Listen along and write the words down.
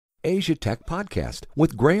Asia Tech Podcast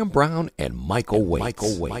with Graham Brown and Michael Waits.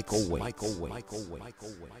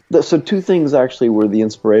 So two things actually were the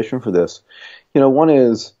inspiration for this. One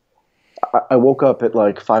is I woke up at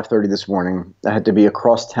like 5:30 this morning. I had to be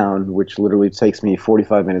across town, which literally takes me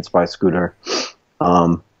 45 minutes by scooter,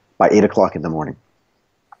 by 8 o'clock in the morning,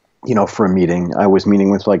 for a meeting. I was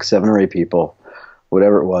meeting with like 7 or 8 people,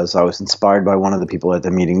 whatever it was. I was inspired by one of the people at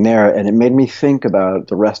the meeting there, and it made me think about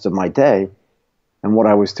the rest of my day and what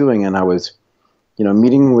I was doing. And I was,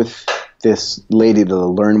 meeting with this lady to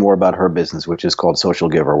learn more about her business, which is called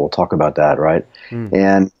SocialGiver. We'll talk about that, right?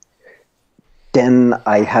 And then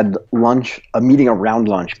I had lunch, a meeting around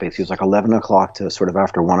lunch, basically. It was like 11 o'clock to sort of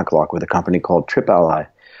after 1 o'clock with a company called TripAlly,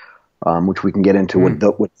 which we can get into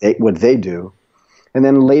what they do. And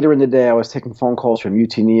then later in the day, I was taking phone calls from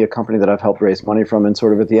Uteeni, a company that I've helped raise money from. And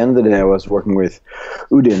sort of at the end of the day, I was working with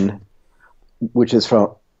YDIN, which is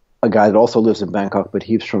from a guy that also lives in Bangkok, but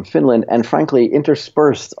he's from Finland. And frankly,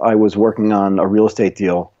 interspersed, I was working on a real estate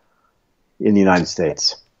deal in the United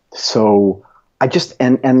States. So I just,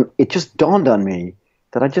 and it just dawned on me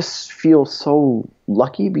that I just feel so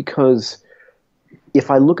lucky, because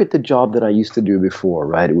if I look at the job that I used to do before,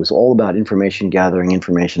 right, it was all about information gathering,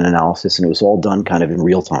 information analysis, and it was all done kind of in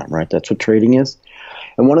real time, right? That's what trading is.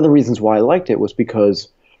 And one of the reasons why I liked it was because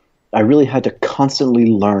I really had to constantly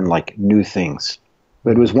learn like new things.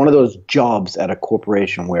 But it was one of those jobs at a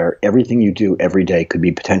corporation where everything you do every day could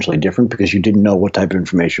be potentially different because you didn't know what type of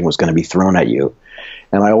information was going to be thrown at you.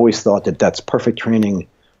 And I always thought that that's perfect training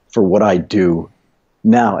for what I do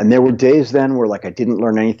now. And there were days then where like I didn't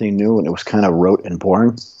learn anything new and it was kind of rote and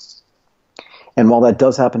boring. And while that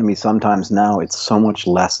does happen to me sometimes now, it's so much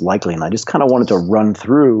less likely. And I just kind of wanted to run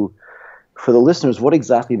through for the listeners what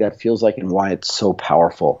exactly that feels like and why it's so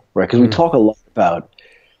powerful, right? Because we talk a lot about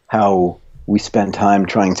how we spend time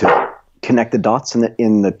trying to connect the dots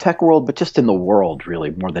in the tech world, but just in the world, really,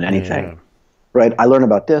 more than anything, right? I learn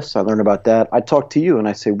about this, I learn about that. I talk to you and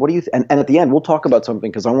I say, what do you and at the end, we'll talk about something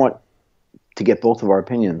because I want to get both of our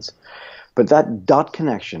opinions. But that dot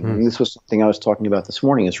connection, and this was something I was talking about this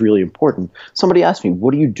morning, is really important. Somebody asked me,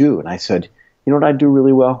 what do you do? And I said, you know what I do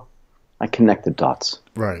really well? I connect the dots.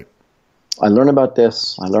 Right. I learn about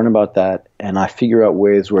this, I learn about that, and I figure out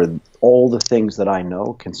ways where all the things that I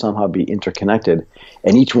know can somehow be interconnected,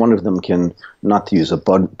 and each one of them can, not to use a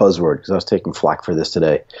buzzword, because I was taking flack for this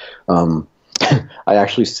today, I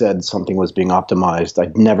actually said something was being optimized.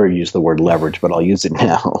 I'd never use the word leverage, but I'll use it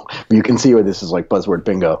now. You can see where this is like buzzword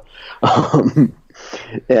bingo.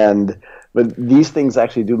 But these things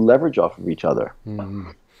actually do leverage off of each other.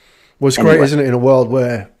 Well, it's great, isn't it, in a world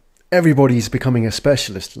where everybody's becoming a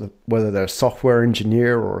specialist, whether they're a software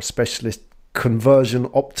engineer or a specialist conversion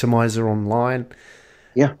optimizer online,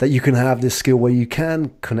 that you can have this skill where you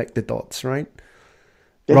can connect the dots, right?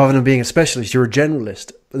 Yeah. Rather than being a specialist, you're a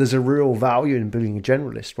generalist. But there's a real value in being a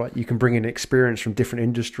generalist, right? You can bring in experience from different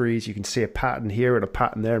industries. You can see a pattern here and a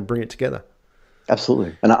pattern there and bring it together.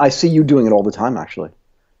 Absolutely. And I see you doing it all the time, actually.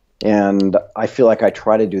 And I feel like I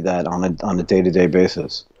try to do that on a day-to-day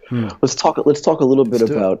basis. Let's talk a little bit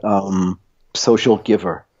about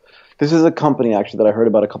SocialGiver. This is a company actually that I heard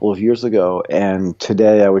about a couple of years ago, and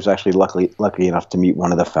today I was actually lucky enough to meet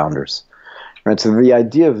one of the founders. Right. So the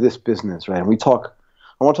idea of this business, right? And I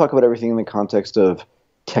want to talk about everything in the context of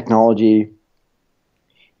technology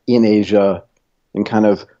in Asia, and kind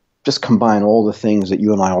of just combine all the things that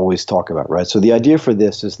you and I always talk about, right? So the idea for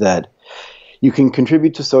this is that you can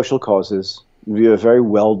contribute to social causes via a very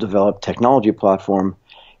well-developed technology platform,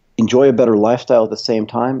 enjoy a better lifestyle at the same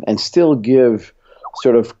time, and still give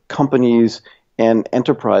sort of companies and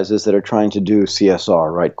enterprises that are trying to do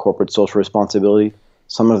CSR, right, corporate social responsibility,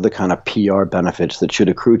 some of the kind of PR benefits that should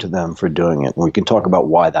accrue to them for doing it. And we can talk about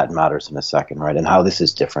why that matters in a second, right, and how this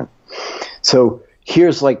is different. So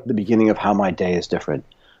here's like the beginning of how my day is different.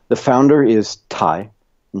 The founder is Thai,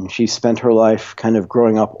 and she spent her life kind of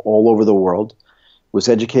growing up all over the world, was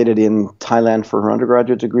educated in Thailand for her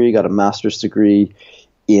undergraduate degree, got a master's degree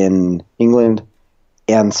in England,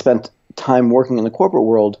 and spent time working in the corporate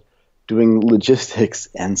world doing logistics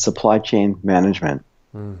and supply chain management,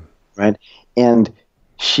 right? And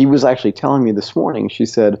she was actually telling me this morning, she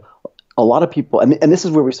said, a lot of people, and this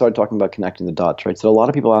is where we started talking about connecting the dots, right? So a lot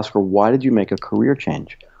of people ask her, why did you make a career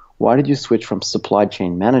change? Why did you switch from supply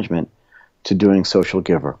chain management to doing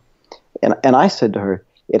SocialGiver? And I said to her,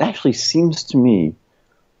 it actually seems to me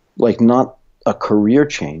like not a career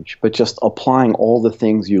change, but just applying all the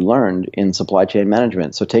things you learned in supply chain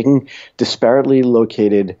management. So taking disparately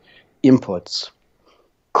located inputs,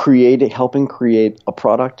 helping create a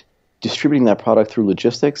product, distributing that product through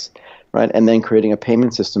logistics, right? And then creating a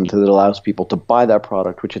payment system that allows people to buy that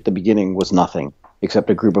product, which at the beginning was nothing except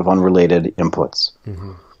a group of unrelated inputs.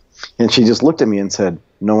 Mm-hmm. And she just looked at me and said,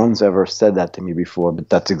 no one's ever said that to me before, but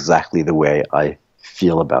that's exactly the way I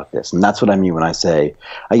feel about this. And that's what I mean when I say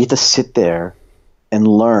I get to sit there and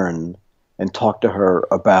learn and talk to her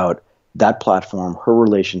about that platform, her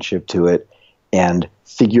relationship to it, and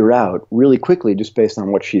figure out really quickly, just based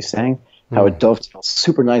on what she's saying, how it dovetails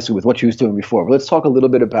super nicely with what she was doing before. But let's talk a little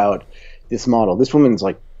bit about this model. This woman's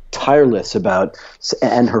like tireless about,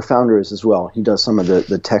 and her founder is as well. He does some of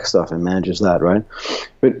the tech stuff and manages that, right?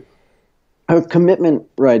 But her commitment,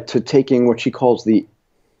 right, to taking what she calls the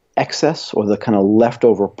excess or the kind of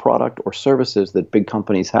leftover product or services that big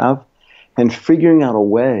companies have and figuring out a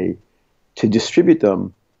way to distribute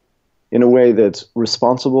them in a way that's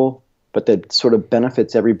responsible, but that sort of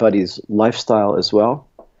benefits everybody's lifestyle as well,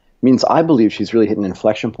 means I believe she's really hit an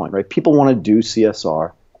inflection point, right? People want to do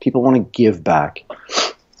CSR. People want to give back.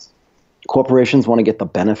 Corporations want to get the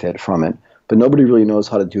benefit from it, but nobody really knows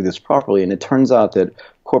how to do this properly. And it turns out that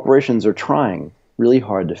corporations are trying really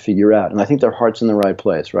hard to figure out. And I think their heart's in the right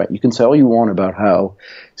place, right? You can say all you want about how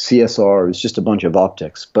CSR is just a bunch of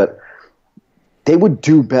optics, but they would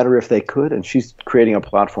do better if they could. And she's creating a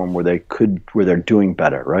platform where they're doing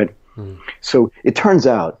better, right? Mm. So it turns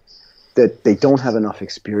out that they don't have enough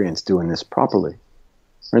experience doing this properly.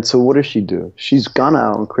 Right? So what does she do? She's gone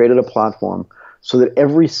out and created a platform so that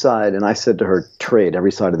every side, and I said to her, trade,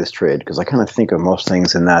 every side of this trade, because I kind of think of most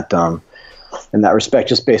things in that respect,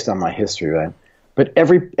 just based on my history, right? But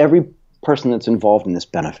every person that's involved in this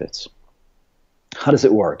benefits. How does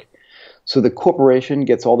it work? So the corporation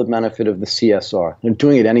gets all the benefit of the CSR. They're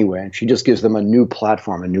doing it anyway, and she just gives them a new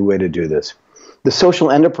platform, a new way to do this. The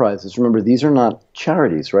social enterprises, remember, these are not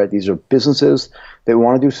charities, right? These are businesses that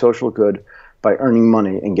want to do social good by earning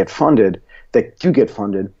money and get funded. They do get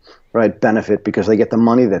funded, right, benefit because they get the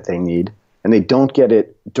money that they need, and they don't get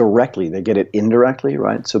it directly. They get it indirectly,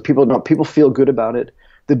 right? So people feel good about it.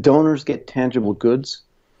 The donors get tangible goods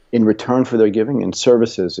in return for their giving and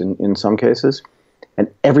services in some cases,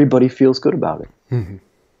 and everybody feels good about it. Mm-hmm.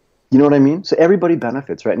 You know what I mean? So everybody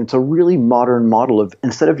benefits, right? And it's a really modern model of,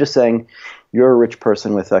 instead of just saying, you're a rich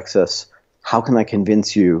person with excess, how can I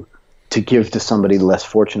convince you to give to somebody less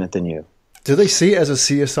fortunate than you? Do they see it as a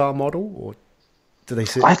CSR model, or do they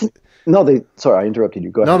see it? I think, sorry, I interrupted you.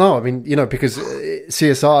 Go ahead. No, I mean, because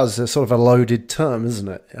CSR is a sort of a loaded term, isn't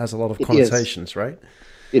it? It has a lot of connotations, right?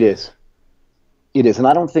 It is. And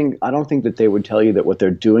I don't think that they would tell you that what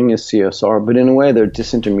they're doing is CSR, but in a way they're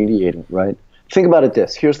disintermediating, right? Think about it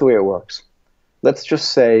this. Here's the way it works. Let's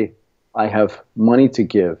just say I have money to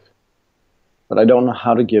give, but I don't know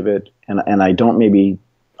how to give it, and I don't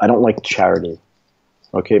like charity.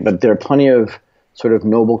 Okay, but there are plenty of sort of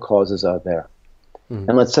noble causes out there. Mm-hmm.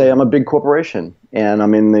 And let's say I'm a big corporation and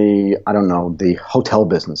I'm in the hotel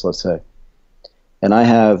business, let's say. And I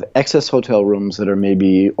have excess hotel rooms that are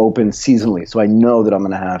maybe open seasonally. So I know that I'm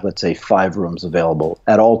going to have, let's say, 5 rooms available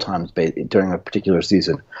at all times during a particular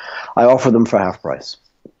season. I offer them for half price.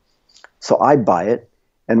 So I buy it.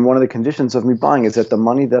 And one of the conditions of me buying is that the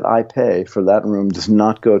money that I pay for that room does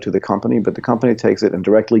not go to the company, but the company takes it and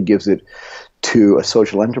directly gives it to a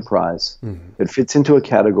social enterprise that fits into a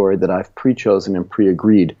category that I've pre-chosen and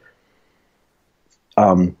pre-agreed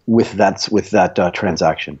with that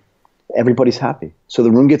transaction. Everybody's happy. So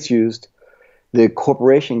the room gets used. The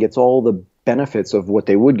corporation gets all the benefits of what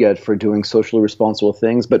they would get for doing socially responsible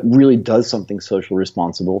things, but really does something socially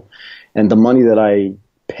responsible. And the money that I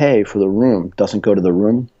pay for the room doesn't go to the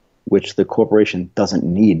room, which the corporation doesn't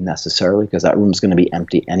need necessarily because that room is going to be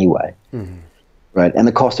empty anyway. Mm-hmm. Right? And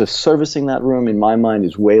the cost of servicing that room, in my mind,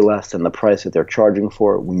 is way less than the price that they're charging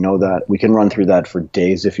for it. We know that. We can run through that for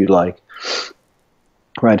days if you'd like.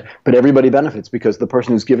 Right? But everybody benefits because the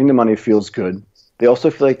person who's giving the money feels good. They also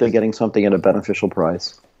feel like they're getting something at a beneficial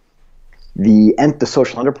price. The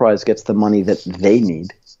social enterprise gets the money that they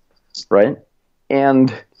need, right?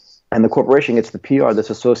 And the corporation gets the PR that's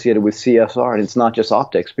associated with CSR, and it's not just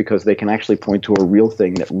optics because they can actually point to a real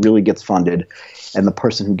thing that really gets funded, and the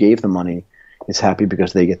person who gave the money is happy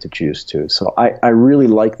because they get to choose too. So I really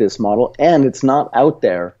like this model, and it's not out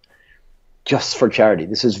there just for charity.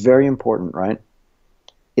 This is very important, right?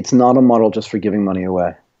 It's not a model just for giving money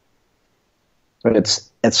away. But it's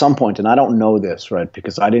at some point, and I don't know this, right,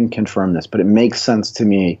 because I didn't confirm this, but it makes sense to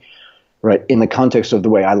me, right, in the context of the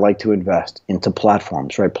way I like to invest into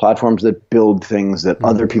platforms, right, platforms that build things that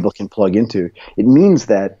other people can plug into. It means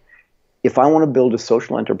that if I want to build a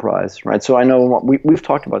social enterprise, right, so I know we've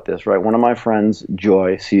talked about this, right, one of my friends,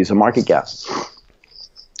 Joy, sees a market gap.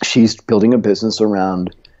 She's building a business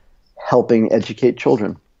around helping educate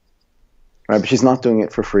children. right? But she's not doing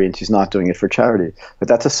it for free, and she's not doing it for charity. But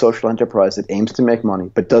that's a social enterprise that aims to make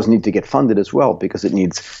money, but does need to get funded as well because it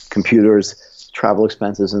needs computers, travel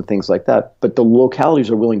expenses, and things like that. But the localities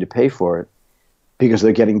are willing to pay for it because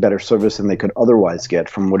they're getting better service than they could otherwise get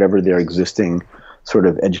from whatever their existing sort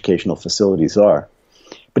of educational facilities are.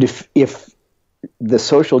 But if the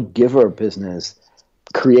SocialGiver business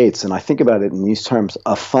creates, and I think about it in these terms,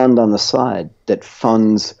 a fund on the side that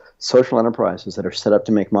funds social enterprises that are set up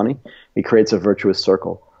to make money, it creates a virtuous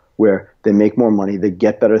circle where they make more money, they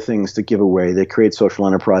get better things to give away, they create social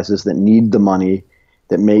enterprises that need the money,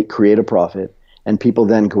 that may create a profit, and people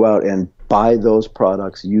then go out and buy those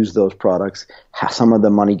products, use those products, some of the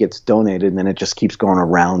money gets donated, and then it just keeps going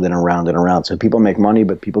around and around and around. So people make money,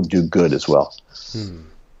 but people do good as well.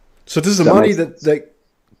 So does the money that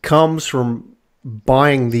comes from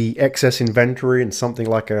buying the excess inventory in something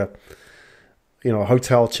like a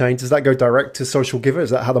hotel chain, does that go direct to SocialGiver? Is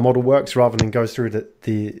that how the model works, rather than go through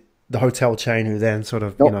the hotel chain who then sort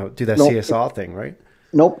of do their CSR thing, right?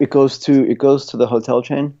 Nope, it goes to the hotel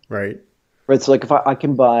chain. Right. Right. So like if I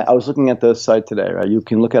can buy, I was looking at the site today, right? You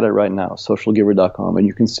can look at it right now, socialgiver.com, and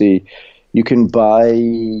you can see you can buy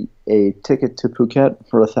a ticket to Phuket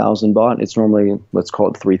for 1,000 baht. It's normally, let's call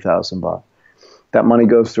it 3,000 baht. That money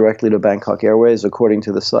goes directly to Bangkok Airways, according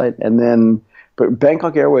to the site. And then, but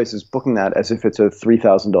Bangkok Airways is booking that as if it's a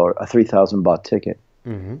 $3,000 baht ticket.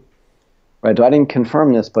 Mm-hmm. Right. So I didn't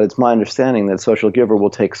confirm this, but it's my understanding that SocialGiver will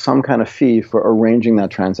take some kind of fee for arranging that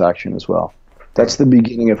transaction as well. That's the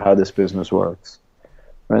beginning of how this business works,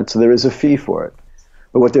 right? So there is a fee for it.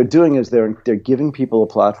 But what they're doing is they're giving people a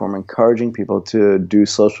platform, encouraging people to do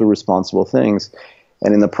socially responsible things.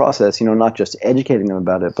 And in the process, not just educating them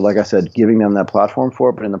about it, but like I said, giving them that platform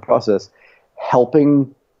for it, but in the process,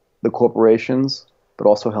 helping the corporations, but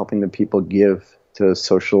also helping the people give to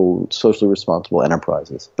socially responsible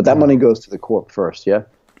enterprises. But that money goes to the corp first, yeah?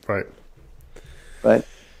 Right. Right?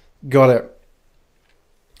 Got it.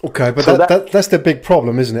 Okay, but so that's the big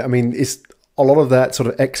problem, isn't it? I mean, it's a lot of that sort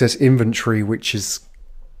of excess inventory, which is,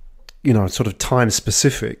 sort of time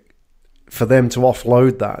specific, for them to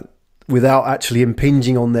offload that without actually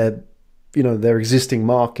impinging on their existing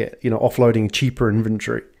market. Offloading cheaper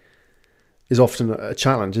inventory is often a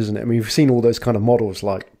challenge, isn't it? I mean, we've seen all those kind of models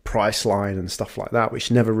like Priceline and stuff like that, which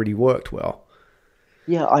never really worked well.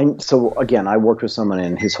 Yeah, so again, I worked with someone,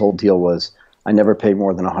 and his whole deal was, I never paid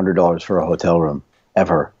more than $100 for a hotel room.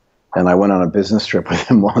 Ever. And I went on a business trip with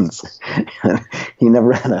him once. He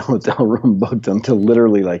never had a hotel room booked until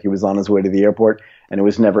literally he was on his way to the airport, and it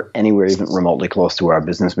was never anywhere even remotely close to where our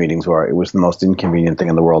business meetings were. It was the most inconvenient thing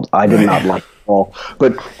in the world. I did not like it at all.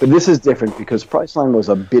 But this is different because Priceline was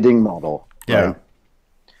a bidding model. Yeah. Right?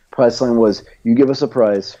 Priceline was, you give us a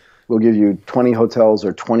price, we'll give you 20 hotels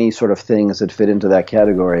or 20 sort of things that fit into that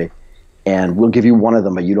category, and we'll give you one of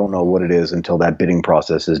them, but you don't know what it is until that bidding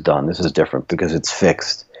process is done. This is different because it's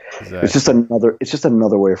fixed. Exactly. It's just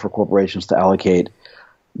another way for corporations to allocate,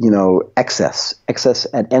 excess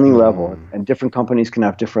at any level. And different companies can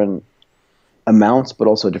have different amounts, but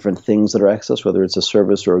also different things that are excess, whether it's a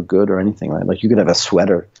service or a good or anything, right? Like you could have a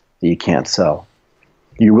sweater that you can't sell.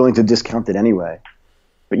 You're willing to discount it anyway,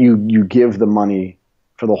 but you give the money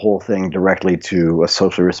for the whole thing directly to a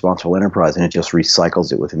socially responsible enterprise, and it just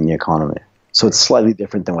recycles it within the economy. So it's slightly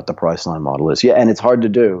different than what the Priceline model is. Yeah, and it's hard to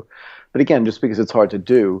do. But again, just because it's hard to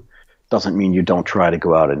do doesn't mean you don't try to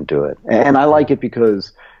go out and do it. And I like it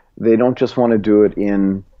because they don't just want to do it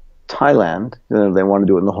in Thailand. They want to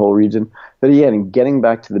do it in the whole region. But again, getting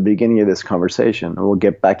back to the beginning of this conversation, and we'll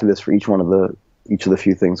get back to this for each of the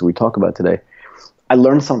few things we talk about today. I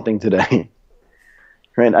learned something today.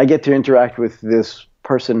 Right? I get to interact with this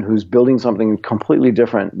person who's building something completely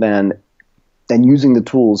different than using the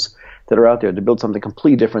tools that are out there to build something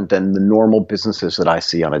completely different than the normal businesses that I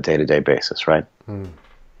see on a day-to-day basis, right?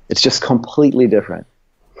 It's just completely different.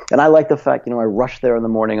 And I like the fact, I rush there in the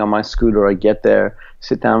morning on my scooter, I get there,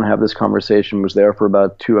 sit down and have this conversation, was there for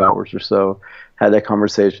about 2 hours or so, had that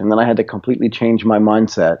conversation, then I had to completely change my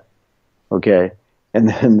mindset, okay, and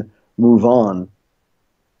then move on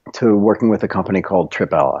to working with a company called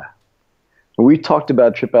TripAlly. We talked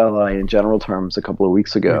about TripAlly in general terms a couple of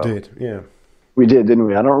weeks ago. We did, yeah. We did, didn't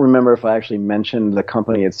we? I don't remember if I actually mentioned the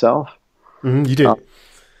company itself. You did.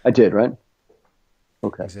 I did, right?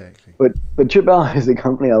 Okay. Exactly. But TripAlly is a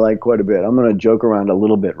company I like quite a bit. I'm going to joke around a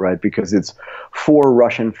little bit, right? Because it's 4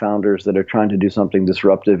 Russian founders that are trying to do something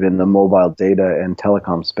disruptive in the mobile data and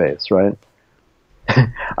telecom space, right?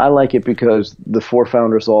 I like it because the 4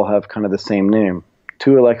 founders all have kind of the same name,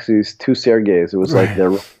 two Alexis, two Sergeys. It was like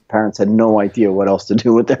their parents had no idea what else to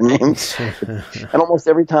do with their names. And almost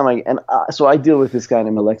every time so I deal with this guy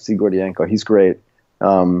named Alexei Gordienko. He's great.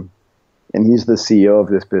 And he's the CEO of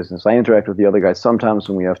this business. I interact with the other guys sometimes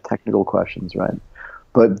when we have technical questions, right?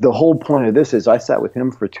 But the whole point of this is I sat with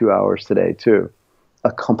him for 2 hours today too.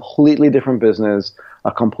 A completely different business,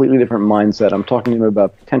 a completely different mindset. I'm talking to him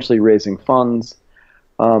about potentially raising funds,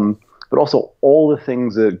 but also all the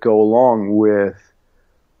things that go along with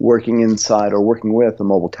working inside or working with a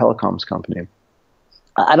mobile telecoms company.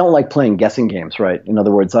 I don't like playing guessing games, right? In other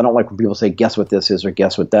words, I don't like when people say, guess what this is or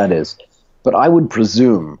guess what that is. But I would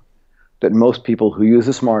presume that most people who use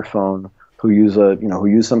a smartphone, who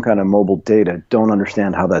use some kind of mobile data, don't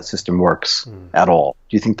understand how that system works at all.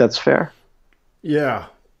 Do you think that's fair? Yeah.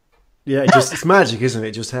 Yeah, it's magic, isn't it?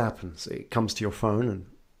 It just happens. It comes to your phone and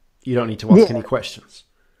you don't need to ask any questions.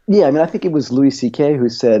 Yeah, I mean, I think it was Louis C.K. who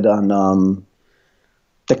said on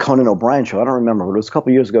the Conan O'Brien show, I don't remember, but it was a couple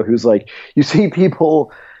of years ago, he was like, you see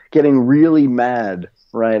people getting really mad,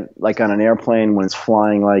 right? Like on an airplane when it's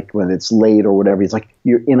flying, like when it's late or whatever. He's like,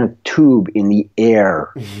 you're in a tube in the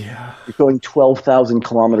air. Yeah. You're going 12,000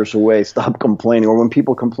 kilometers away. Stop complaining. Or when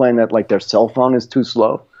people complain that like their cell phone is too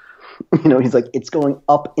slow, he's like, it's going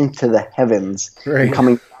up into the heavens and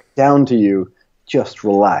coming back down to you. Just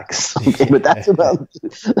relax. Okay? But that's about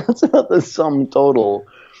the sum total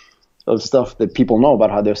of stuff that people know about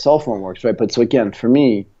how their cell phone works, right? But so again, for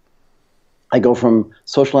me, I go from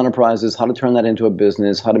social enterprises, how to turn that into a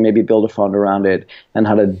business, how to maybe build a fund around it, and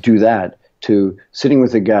how to do that, to sitting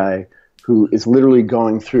with a guy who is literally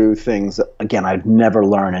going through things that, again, I'd never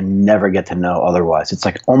learn and never get to know otherwise. It's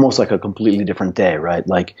like almost like a completely different day, right?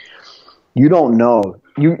 Like you don't know,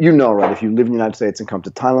 you know, right? If you live in the United States and come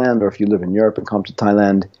to Thailand, or if you live in Europe and come to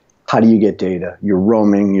Thailand, how do you get data? You're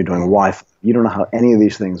roaming, you're doing Wi-Fi. You don't know how any of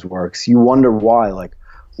these things works. You wonder why, like,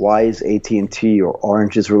 why is AT&T or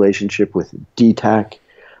Orange's relationship with DTAC,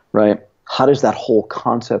 right? How does that whole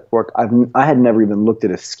concept work? I had never even looked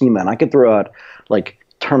at a schema, and I could throw out like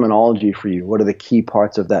terminology for you. What are the key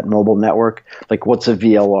parts of that mobile network? Like, what's a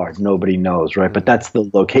VLR? Nobody knows, right? But that's the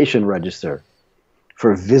location register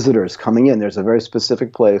for visitors coming in. There's a very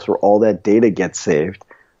specific place where all that data gets saved.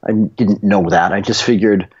 I didn't know that. I just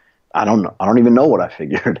figured, I don't know. I don't even know what I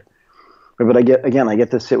figured. But I get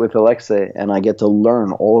to sit with Alexei and I get to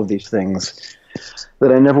learn all of these things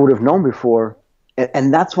that I never would have known before.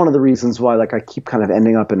 And that's one of the reasons why, like, I keep kind of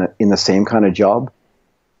ending up in the same kind of job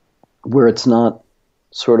where it's not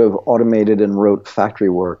sort of automated and rote factory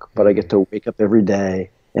work, but I get to wake up every day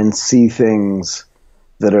and see things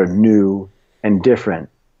that are new and different,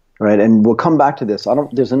 right? And we'll come back to this.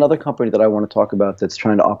 There's another company that I want to talk about that's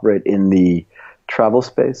trying to operate in the travel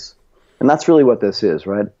space. And that's really what this is,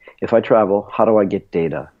 right? If I travel, how do I get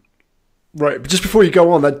data? Right, but just before you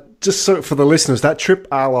go on, that just so for the listeners, that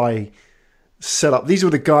TripAlly setup, these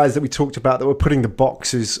were the guys that we talked about that were putting the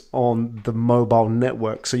boxes on the mobile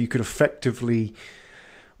network. So you could effectively,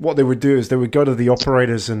 what they would do is they would go to the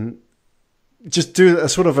operators and just do a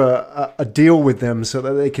sort of a deal with them so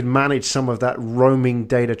that they can manage some of that roaming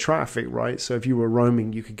data traffic, right? So if you were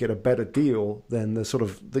roaming, you could get a better deal than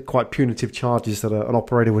the quite punitive charges that an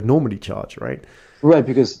operator would normally charge, right? Right,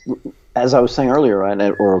 because as I was saying earlier, right,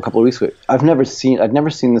 or a couple of weeks ago, I'd never seen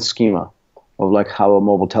the schema of like how a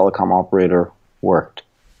mobile telecom operator worked.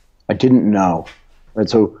 I didn't know, right?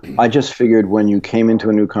 So I just figured when you came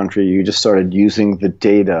into a new country, you just started using the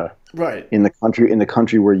data right in the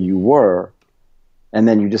country where you were, and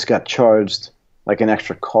then you just got charged like an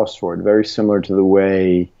extra cost for it. Very similar to the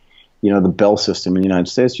way, the Bell system in the United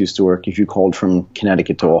States used to work. If you called from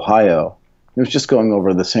Connecticut to Ohio, it was just going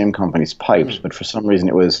over the same company's pipes, but for some reason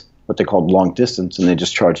it was what they called long distance, and they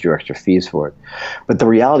just charged you extra fees for it. But the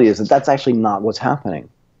reality is that that's actually not what's happening,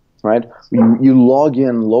 right? You log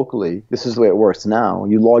in locally. This is the way it works now.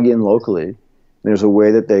 You log in locally. There's a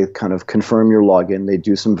way that they kind of confirm your login. They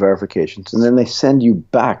do some verifications, and then they send you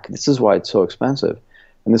back. This is why it's so expensive,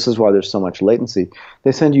 and this is why there's so much latency.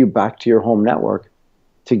 They send you back to your home network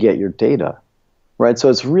to get your data. Right,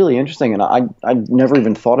 so it's really interesting, and I never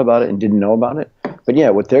even thought about it and didn't know about it. But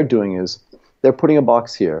yeah, what they're doing is they're putting a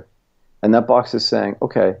box here, and that box is saying,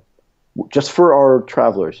 okay, just for our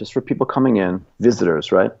travelers, just for people coming in,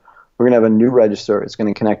 visitors, right? We're going to have a new register. It's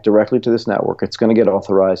going to connect directly to this network. It's going to get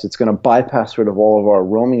authorized. It's going to bypass sort of all of our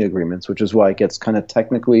roaming agreements, which is why it gets kind of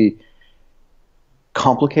technically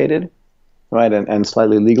complicated, right, and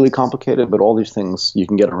slightly legally complicated, but all these things, you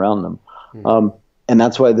can get around them. And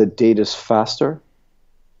that's why the data's faster.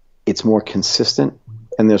 It's more consistent,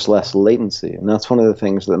 and there's less latency. And that's one of the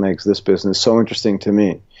things that makes this business so interesting to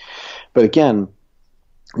me. But again,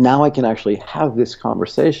 now I can actually have this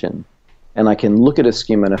conversation, and I can look at a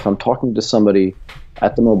schema, and if I'm talking to somebody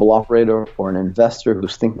at the mobile operator or an investor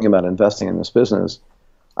who's thinking about investing in this business,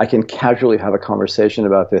 I can casually have a conversation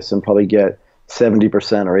about this and probably get 70%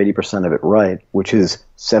 or 80% of it right, which is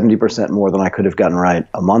 70% more than I could have gotten right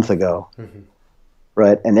a month ago. Mm-hmm.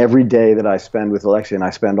 Right. And every day that I spend with Alexei, and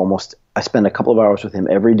I spend a couple of hours with him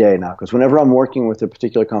every day now, because whenever I'm working with a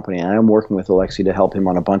particular company, and I am working with Alexei to help him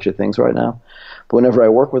on a bunch of things right now, but whenever I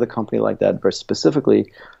work with a company like that, very specifically,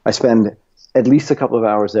 I spend at least a couple of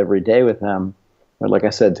hours every day with them. Like I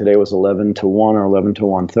said, today was 11 to 1 or 11 to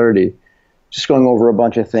 1:30, just going over a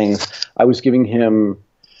bunch of things. I was giving him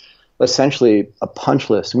essentially a punch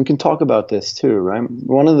list. And we can talk about this too, right?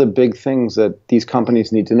 One of the big things that these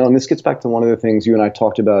companies need to know, and this gets back to one of the things you and I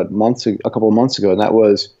talked about a couple of months ago, and that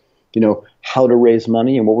was, how to raise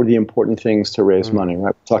money and what were the important things to raise money,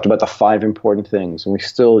 right? We talked about the 5 important things, and we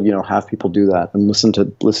still, have people do that and listen to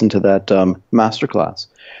that masterclass.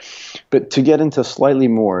 But to get into slightly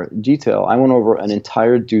more detail, I went over an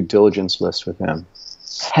entire due diligence list with him,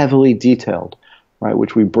 heavily detailed, right?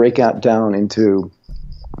 Which we break out down into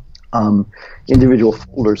individual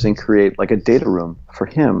folders and create like a data room for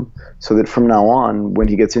him, so that from now on, when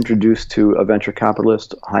he gets introduced to a venture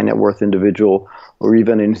capitalist, high net worth individual, or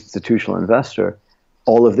even an institutional investor,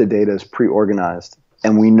 all of the data is pre-organized.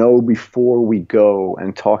 And we know before we go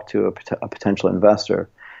and talk to a potential investor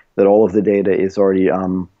that all of the data is already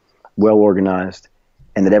well organized,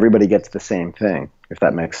 and that everybody gets the same thing, if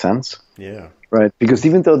that makes sense. Yeah. Right? Because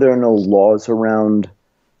even though there are no laws around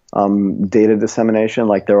data dissemination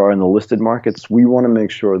like there are in the listed markets, we want to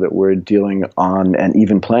make sure that we're dealing on an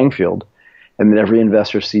even playing field and that every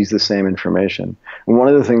investor sees the same information. And one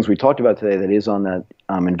of the things we talked about today that is on that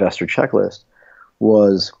investor checklist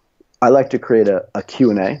was I like to create a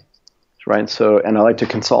Q&A, right? So, and I like to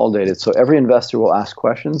consolidate it. So every investor will ask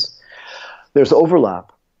questions. There's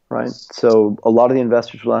overlap, right? So a lot of the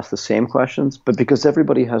investors will ask the same questions, but because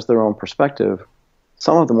everybody has their own perspective,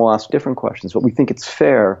 some of them will ask different questions, but we think it's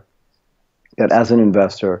fair that as an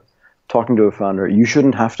investor talking to a founder, you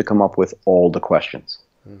shouldn't have to come up with all the questions.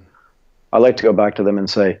 I like to go back to them and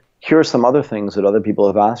say, here are some other things that other people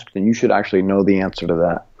have asked, and you should actually know the answer to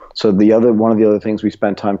that. So one of the other things we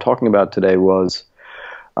spent time talking about today was,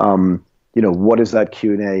 what does that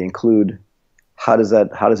Q&A include? How does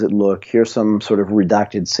it look? Here's some sort of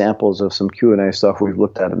redacted samples of some Q&A stuff we've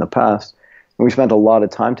looked at in the past. And we spent a lot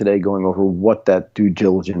of time today going over what that due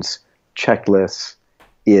diligence checklist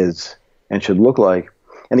is and should look like.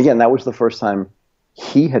 And again, that was the first time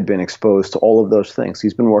he had been exposed to all of those things.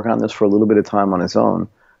 He's been working on this for a little bit of time on his own,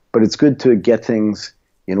 but it's good to get things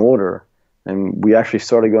in order. And we actually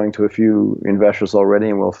started going to a few investors already,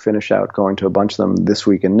 and we'll finish out going to a bunch of them this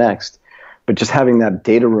week and next. But just having that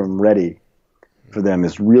data room ready for them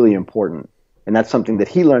is really important. And that's something that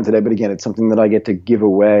he learned today. But again, it's something that I get to give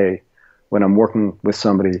away when I'm working with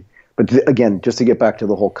somebody. But again, just to get back to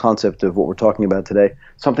the whole concept of what we're talking about today,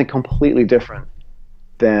 something completely different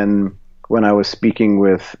than when I was speaking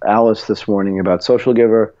with Alice this morning about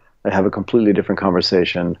SocialGiver. I have a completely different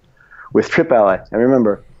conversation with TripAlly. And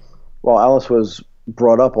remember, while Alice was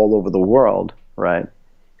brought up all over the world, right,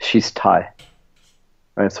 she's Thai.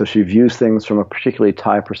 Right? So she views things from a particularly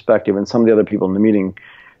Thai perspective, and some of the other people in the meeting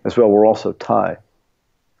as well were also Thai.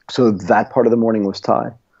 So that part of the morning was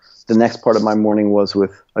Thai. The next part of my morning was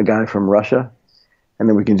with a guy from Russia, and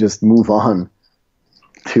then we can just move on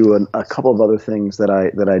to a couple of other things that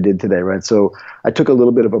I did today, right? So I took a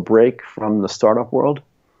little bit of a break from the startup world,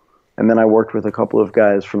 and then I worked with a couple of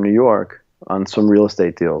guys from New York on some real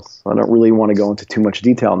estate deals. I don't really want to go into too much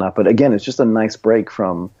detail now, but again, it's just a nice break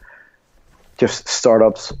from just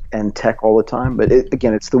startups and tech all the time. But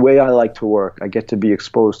again, it's the way I like to work. I get to be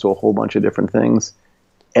exposed to a whole bunch of different things.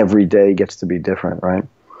 Every day gets to be different, right?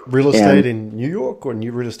 Real estate in New York or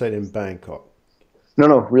new real estate in Bangkok?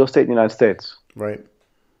 No, real estate in the United States. Right.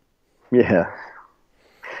 Yeah.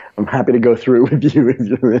 I'm happy to go through it with you if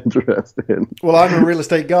you're interested. Well, I'm a real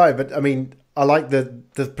estate guy, but I mean, I like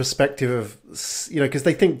the perspective of, because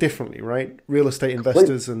they think differently, right? Real estate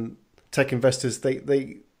investors and tech investors,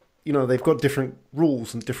 they've got different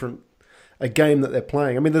rules and a game that they're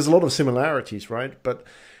playing. I mean, there's a lot of similarities, right? But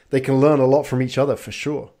they can learn a lot from each other for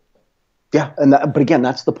sure. Yeah, but again,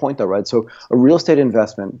 that's the point though, right? So a real estate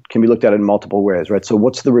investment can be looked at in multiple ways, right? So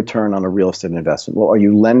what's the return on a real estate investment? Well, are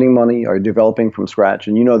you lending money? Are you developing from scratch?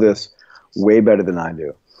 And you know this way better than I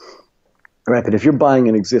do, right? But if you're buying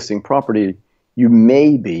an existing property, you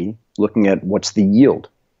may be looking at what's the yield,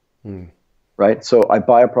 right? So I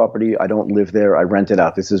buy a property, I don't live there, I rent it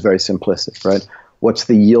out. This is very simplistic, right? What's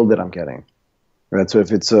the yield that I'm getting? right? So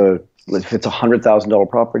if it's a $100,000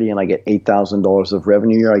 property and I get $8,000 of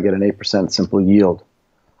revenue here, I get an 8% simple yield,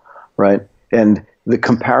 right? And the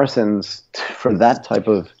comparisons for that type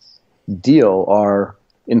of deal are,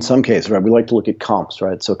 in some cases, right? We like to look at comps,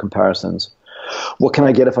 right? So comparisons. What can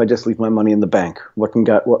I get if I just leave my money in the bank? What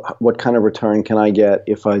kind of return can I get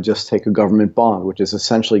if I just take a government bond, which is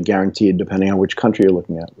essentially guaranteed depending on which country you're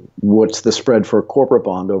looking at? What's the spread for a corporate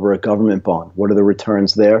bond over a government bond? What are the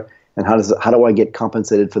returns there? And how do I get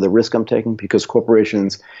compensated for the risk I'm taking? Because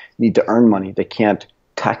corporations need to earn money. They can't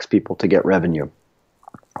tax people to get revenue,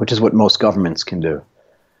 which is what most governments can do,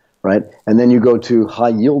 right? And then you go to high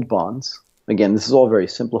yield bonds. Again, this is all very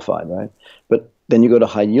simplified, right? But then you go to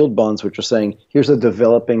high yield bonds, which are saying, here's a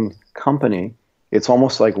developing company. It's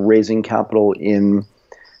almost like raising capital in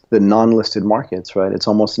the non-listed markets, right? It's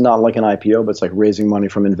almost not like an IPO, but it's like raising money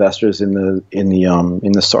from investors in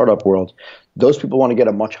the startup world. Those people want to get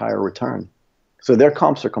a much higher return. So their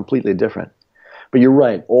comps are completely different. But you're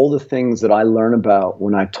right. All the things that I learn about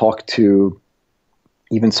when I talk to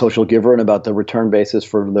even SocialGiver and about the return basis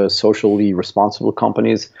for the socially responsible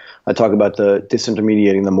companies. I talk about the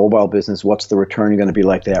disintermediating the mobile business. What's the return going to be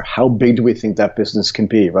like there? How big do we think that business can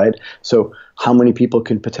be, right? So how many people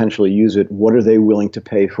can potentially use it? What are they willing to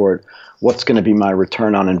pay for it? What's going to be my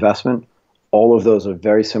return on investment? All of those are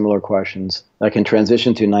very similar questions that I can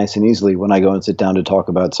transition to nice and easily when I go and sit down to talk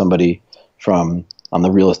about somebody on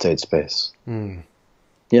the real estate space.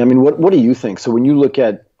 Yeah, I mean, what do you think? So when you look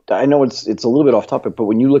at, I know it's a little bit off topic, but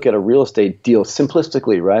when you look at a real estate deal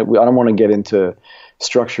simplistically, right? I don't want to get into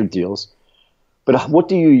structured deals, but what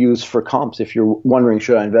do you use for comps if you're wondering,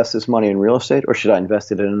 should I invest this money in real estate or should I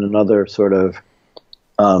invest it in another sort of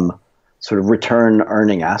return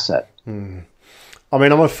earning asset? I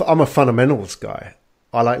mean, I'm a fundamentals guy.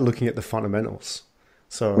 I like looking at the fundamentals.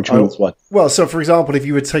 So which means what? Well, so for example, if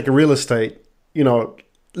you would take a real estate,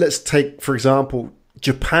 let's take, for example,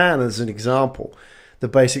 Japan as an example. The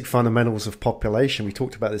basic fundamentals of population. We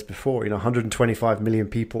talked about this before, 125 million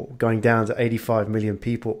people going down to 85 million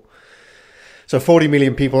people. So 40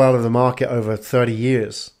 million people out of the market over 40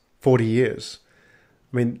 years.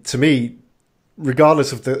 I mean, to me,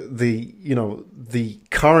 regardless of the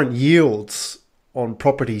current yields on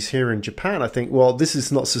properties here in Japan, I think, well, this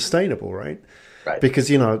is not sustainable, right? Right. Because,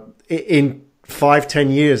 in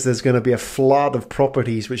 5-10 years, there's going to be a flood of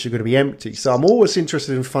properties which are going to be empty. So I'm always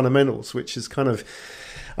interested in fundamentals, which is kind of,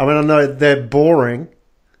 I mean, I know they're boring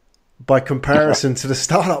by comparison to the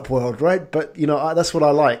startup world, right? But, that's what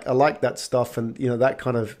I like. I like that stuff. And, that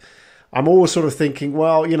kind of, I'm always sort of thinking,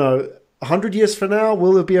 well, 100 years from now,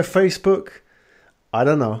 will there be a Facebook? I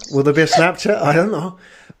don't know. Will there be a Snapchat? I don't know.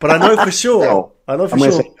 But I know for sure. No. I know for I'm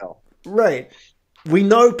sure. gonna say no. Right. We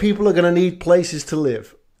know people are going to need places to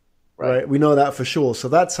live. Right. We know that for sure. So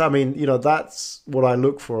that's what I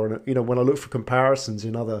look for. And, when I look for comparisons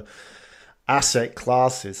in other asset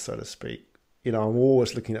classes, so to speak, I'm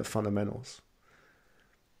always looking at fundamentals,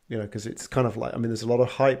 because it's kind of like, I mean, there's a lot of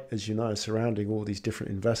hype, as you know, surrounding all these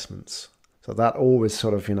different investments. So that always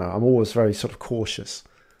sort of, I'm always very sort of cautious.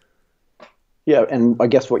 Yeah. And I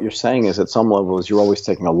guess what you're saying is at some levels, you're always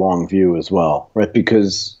taking a long view as well, right?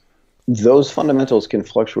 Because those fundamentals can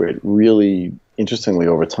fluctuate really interestingly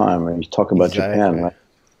over time. And you talk about Japan, right?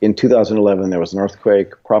 In 2011, there was an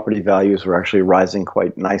earthquake. Property values were actually rising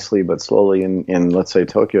quite nicely, but slowly in let's say,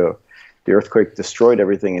 Tokyo. The earthquake destroyed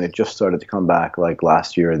everything, and it just started to come back like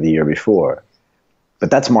last year or the year before.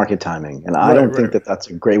 But that's market timing, and I don't think that that's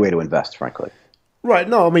a great way to invest, frankly. Right.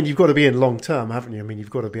 No, I mean, you've got to be in long term, haven't you? I mean,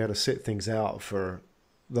 you've got to be able to sit things out for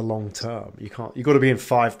the long term. You've got to be in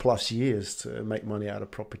 5+ years to make money out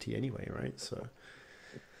of property anyway, right? So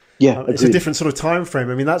yeah, it's a different sort of time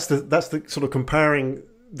frame. I mean, that's the sort of comparing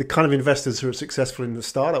the kind of investors who are successful in the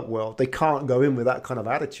startup world. They can't go in with that kind of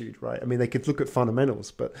attitude, right? I mean, they could look at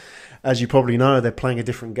fundamentals, but as you probably know, they're playing a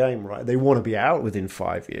different game, right? They want to be out within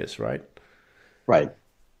 5 years, right? Right.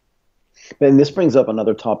 And this brings up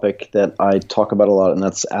another topic that I talk about a lot, and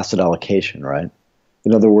that's asset allocation, right?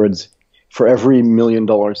 In other words, for every $1 million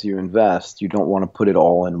you invest, you don't want to put it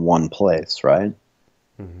all in one place, right?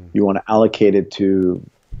 Mm-hmm. You want to allocate it to,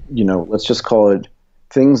 let's just call it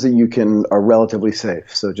things that are relatively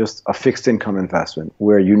safe. So just a fixed income investment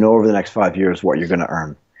where over the next 5 years what you're going to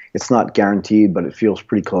earn. It's not guaranteed, but it feels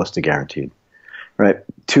pretty close to guaranteed, right?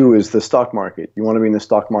 2 is the stock market. You want to be in the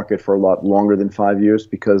stock market for a lot longer than 5 years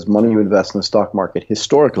because money you invest in the stock market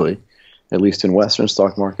historically, at least in Western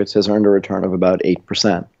stock markets, has earned a return of about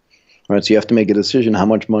 8%. Right? So you have to make a decision how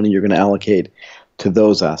much money you're going to allocate to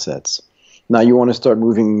those assets. Now you want to start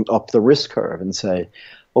moving up the risk curve and say,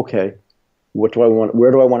 okay, where do I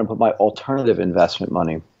want to put my alternative investment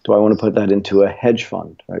money? do I want to put that into a hedge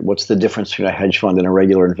fund? Right? What's the difference between a hedge fund and a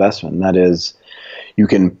regular investment? And that is, you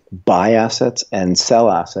can buy assets and sell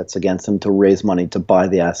assets against them to raise money to buy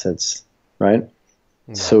the assets, right?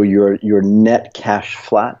 So your net cash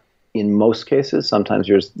flat in most cases. Sometimes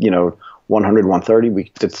you're 100,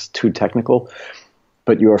 130. It's too technical,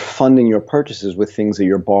 but you're funding your purchases with things that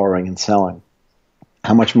you're borrowing and selling.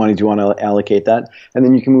 How much money do you want to allocate that? And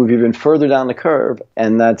then you can move even further down the curve,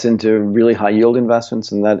 and that's into really high yield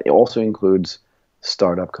investments, and that also includes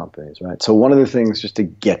startup companies, right? So one of the things, just to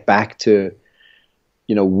get back to,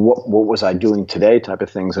 what was I doing today type of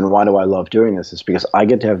things, and why do I love doing this, is because I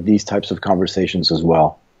get to have these types of conversations as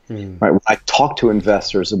well. Right? When I talk to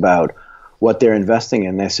investors about what they're investing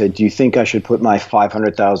in, they say, do you think I should put my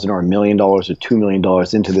 $500,000 or $1 million or $2 million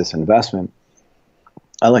into this investment?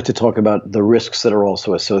 I like to talk about the risks that are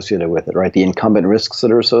also associated with it, right? The incumbent risks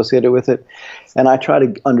that are associated with it. And I try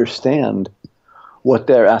to understand what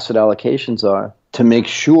their asset allocations are to make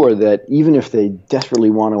sure that even if they desperately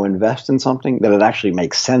want to invest in something, that it actually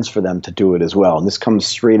makes sense for them to do it as well. And this comes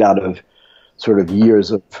straight out of sort of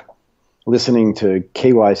years of listening to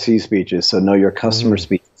KYC speeches, so know your customer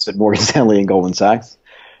speeches at Morgan Stanley and Goldman Sachs.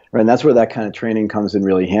 Right? And that's where that kind of training comes in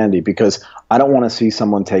really handy, because I don't want to see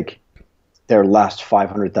someone take their last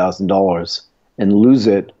 $500,000 and lose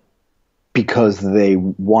it because they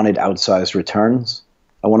wanted outsized returns.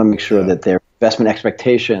 I want to make sure that their investment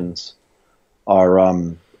expectations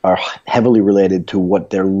are heavily related to what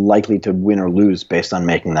they're likely to win or lose based on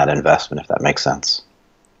making that investment, if that makes sense.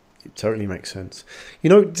 It totally makes sense.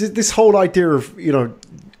 This whole idea of,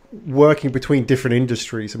 working between different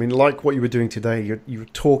industries. I mean, like what you were doing today, you're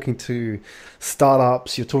talking to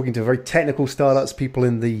startups, you're talking to very technical startups, people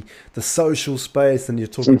in the social space, and you're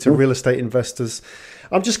talking to real estate investors.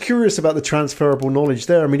 I'm just curious about the transferable knowledge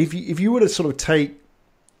there. I mean, if you were to sort of take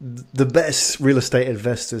the best real estate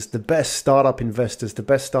investors, the best startup investors, the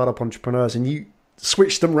best startup entrepreneurs, and you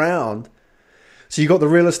switch them round. So you got the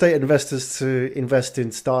real estate investors to invest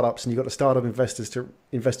in startups, and you got the startup investors to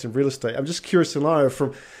invest in real estate. I'm just curious to know,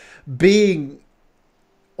 from being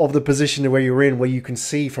of the position where you're in, where you can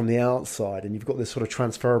see from the outside, and you've got this sort of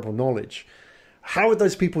transferable knowledge, how would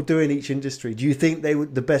those people do in each industry? Do you think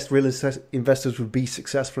the best real estate investors would be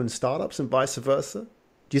successful in startups and vice versa?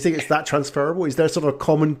 Do you think it's that transferable? Is there sort of a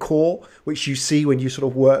common core which you see when you sort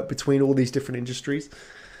of work between all these different industries?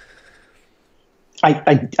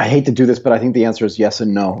 I hate to do this, but I think the answer is yes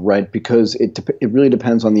and no, right? Because it really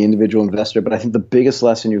depends on the individual investor. But I think the biggest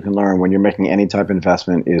lesson you can learn when you're making any type of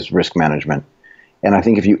investment is risk management. And I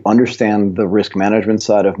think if you understand the risk management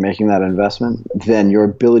side of making that investment, then your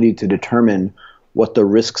ability to determine what the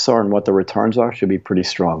risks are and what the returns are should be pretty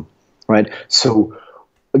strong, right? So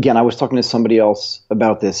again, I was talking to somebody else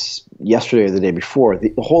about this yesterday or the day before.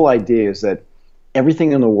 The whole idea is that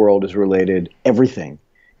everything in the world is related, everything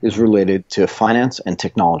is related to finance and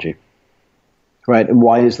technology, right? And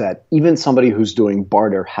why is that? Even somebody who's doing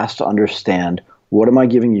barter has to understand, what am I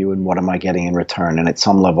giving you and what am I getting in return? And at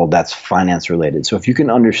some level, that's finance related. So if you can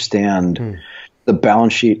understand the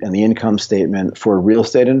balance sheet and the income statement for a real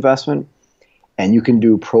estate investment, and you can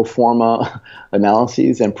do pro forma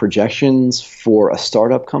analyses and projections for a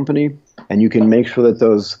startup company, and you can make sure that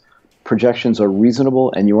those projections are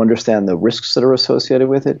reasonable and you understand the risks that are associated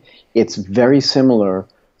with it, it's very similar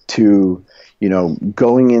to,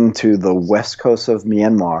 going into the west coast of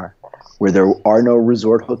Myanmar, where there are no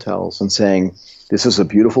resort hotels, and saying, this is a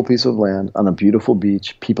beautiful piece of land on a beautiful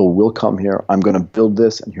beach. People will come here. I'm going to build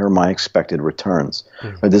this, and here are my expected returns.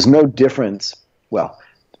 But there's no difference. Well,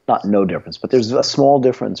 not no difference, but there's a small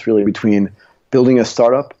difference really between building a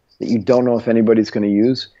startup that you don't know if anybody's going to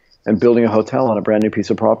use, and building a hotel on a brand new piece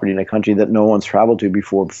of property in a country that no one's traveled to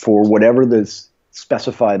before, for whatever the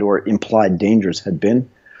specified or implied dangers had been.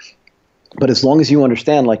 But as long as you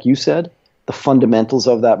understand, like you said, the fundamentals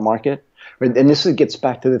of that market, right? And this gets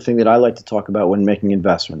back to the thing that I like to talk about when making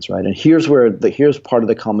investments, right? And here's part of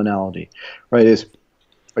the commonality, right? Is,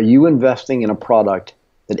 are you investing in a product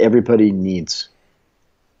that everybody needs?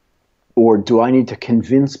 Or do I need to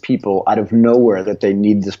convince people out of nowhere that they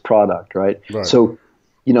need this product, right? So,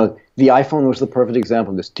 the iPhone was the perfect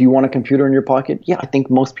example of this. Do you want a computer in your pocket? Yeah, I think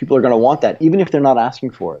most people are going to want that, even if they're not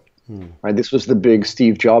asking for it. Right? This was the big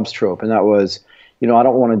Steve Jobs trope, and that was, I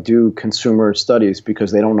don't want to do consumer studies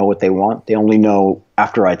because they don't know what they want. They only know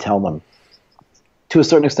after I tell them. To a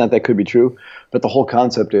certain extent, that could be true, but the whole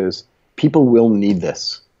concept is people will need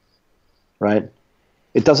this, right?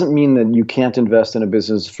 It doesn't mean that you can't invest in a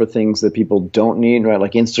business for things that people don't need, right?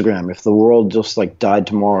 Like Instagram. If the world just died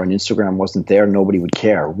tomorrow and Instagram wasn't there, nobody would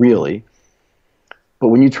care, really. But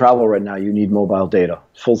when you travel right now, you need mobile data,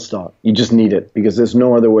 full stop. You just need it because there's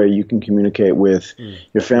no other way you can communicate with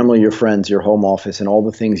your family, your friends, your home office, and all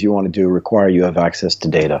the things you want to do require you have access to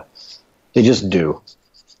data. They just do.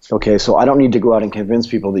 Okay, so I don't need to go out and convince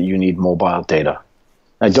people that you need mobile data.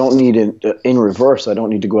 I don't need in reverse, I don't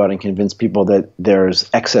need to go out and convince people that there's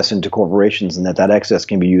excess into corporations and that excess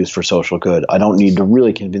can be used for social good. I don't need to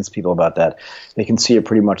really convince people about that. They can see it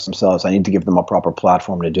pretty much themselves. I need to give them a proper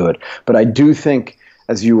platform to do it. But I do think,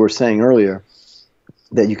 as you were saying earlier,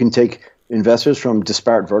 that you can take investors from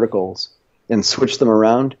disparate verticals and switch them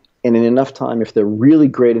around, and in enough time, if they're really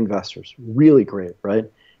great investors, really great, right,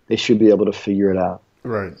 they should be able to figure it out.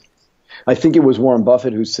 Right. I think it was Warren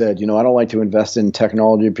Buffett who said, I don't like to invest in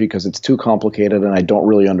technology because it's too complicated and I don't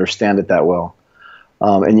really understand it that well.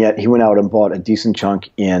 And yet he went out and bought a decent chunk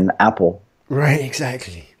in Apple. Right,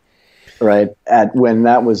 exactly. Right, when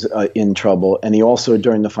that was in trouble. And he also,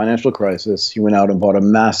 during the financial crisis, he went out and bought a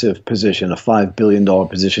massive position, a $5 billion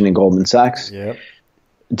position in Goldman Sachs. Yep.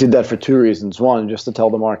 Did that for two reasons. One, just to tell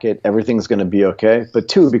the market everything's going to be okay. But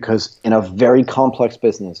two, because in a very complex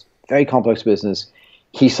business,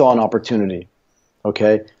 he saw an opportunity,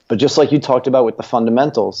 okay? But just like you talked about with the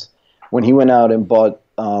fundamentals, when he went out and bought,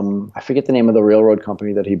 I forget the name of the railroad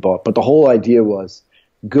company that he bought, but the whole idea was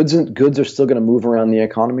goods are still going to move around the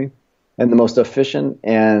economy, and the most efficient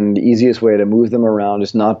and easiest way to move them around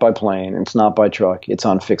is not by plane, it's not by truck, it's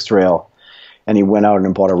on fixed rail. And he went out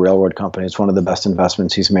and bought a railroad company. It's one of the best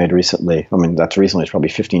investments he's made recently. I mean, that's recently. It's probably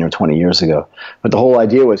 15 or 20 years ago. But the whole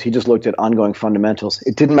idea was he just looked at ongoing fundamentals.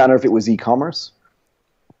 It didn't matter if it was e-commerce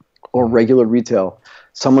or regular retail.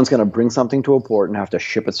 Someone's going to bring something to a port and have to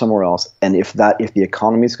ship it somewhere else. And if the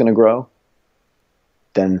economy is going to grow,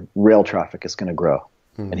 then rail traffic is going to grow.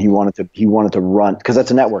 And he wanted to run, because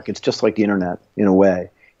that's a network. It's just like the internet in a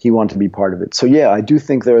way. He wanted to be part of it. So yeah, I do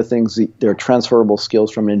think there are transferable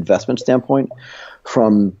skills from an investment standpoint,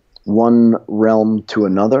 from one realm to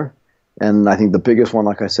another. And I think the biggest one,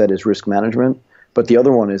 like I said, is risk management. But the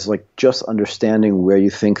other one is like just understanding where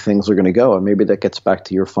you think things are going to go. And maybe that gets back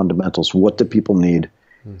to your fundamentals. What do people need?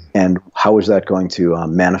 And how is that going to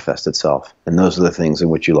manifest itself? And those are the things in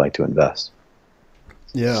which you like to invest.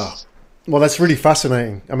 Yeah. Well, that's really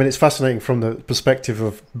fascinating. I mean, it's fascinating from the perspective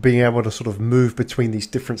of being able to sort of move between these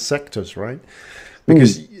different sectors, right?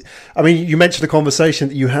 Because, I mean, you mentioned the conversation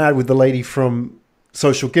that you had with the lady from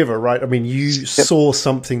SocialGiver, right? I mean, you saw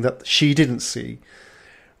something that she didn't see,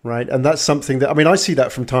 right? And that's something that, I mean, I see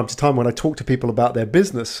that from time to time when I talk to people about their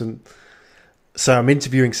business. And so I'm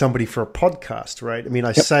interviewing somebody for a podcast, right? I mean,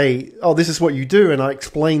 I say, oh, this is what you do. And I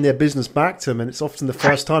explain their business back to them. And it's often the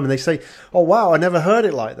first time. And they say, oh, wow, I never heard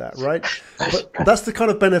it like that, right? But that's the kind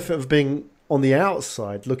of benefit of being on the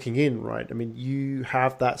outside looking in, right? I mean, you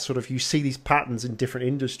have that sort of, you see these patterns in different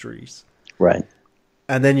industries. Right.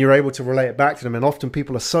 And then you're able to relate it back to them. And often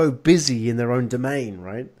people are so busy in their own domain,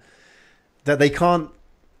 right, that they can't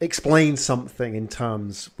explain something in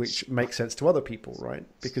terms which make sense to other people, right?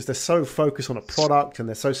 Because they're so focused on a product and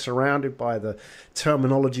they're so surrounded by the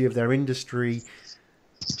terminology of their industry.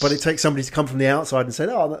 But it takes somebody to come from the outside and say,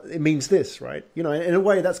 oh, it means this, right? You know, in a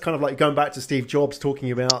way, that's kind of like going back to Steve Jobs talking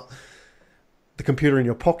about the computer in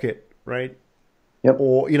your pocket, right? Yep.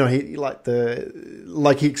 Or, you know, he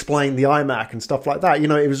explained the iMac and stuff like that. You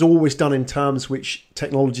know, it was always done in terms which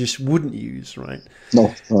technologists wouldn't use, right?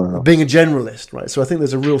 No. Being a generalist, right? So I think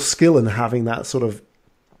there's a real skill in having that sort of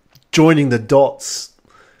joining the dots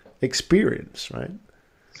experience, right?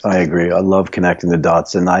 I agree. I love connecting the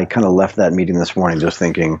dots. And I kind of left that meeting this morning just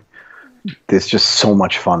thinking, it's just so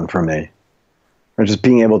much fun for me. Or just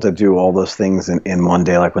being able to do all those things in one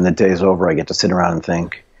day. Like when the day's over, I get to sit around and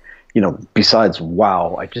think, you know, besides,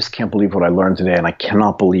 wow, I just can't believe what I learned today. And I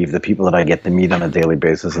cannot believe the people that I get to meet on a daily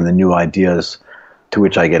basis and the new ideas to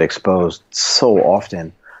which I get exposed so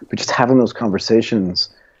often. But just having those conversations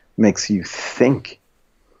makes you think.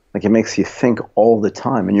 Like it makes you think all the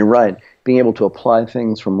time. And you're right. Being able to apply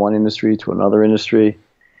things from one industry to another industry,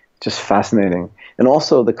 just fascinating. And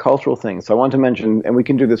also the cultural things. So I want to mention, and we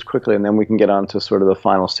can do this quickly, and then we can get on to sort of the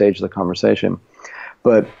final stage of the conversation.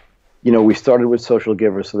 But you know, we started with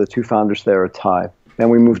SocialGiver, so the two founders there are Thai. Then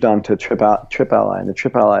we moved on to TripAlly, and the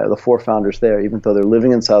TripAlly, the four founders there, even though they're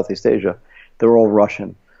living in Southeast Asia, they're all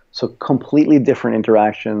Russian. So completely different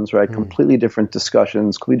interactions, right? Completely different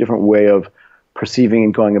discussions, completely different way of perceiving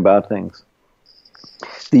and going about things.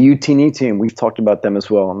 The Uteeni team, we've talked about them as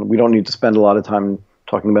well, and we don't need to spend a lot of time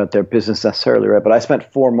talking about their business necessarily, right? But I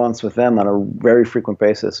spent 4 months with them on a very frequent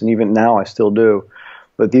basis, and even now I still do.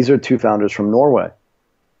 But these are two founders from Norway.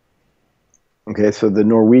 Okay, so the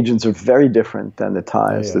Norwegians are very different than the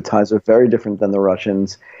Thais. Yeah. The Thais are very different than the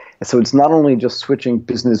Russians. So it's not only just switching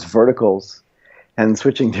business verticals and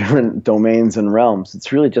switching different domains and realms,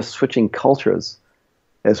 it's really just switching cultures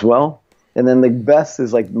as well. And then the best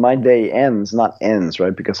is like my day ends, not ends,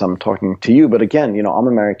 right? Because I'm talking to you. But again, I'm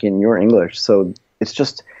American, you're English. So it's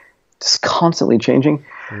just constantly changing.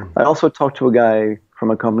 I also talked to a guy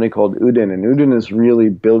from a company called YDIN, and YDIN is really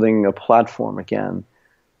building a platform again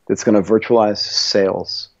that's going to virtualize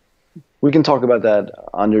sales. We can talk about that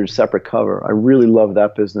under separate cover. I really love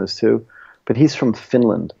that business too. But he's from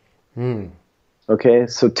Finland. Okay,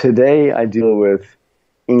 so today I deal with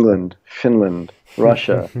England, Finland,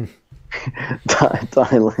 Russia,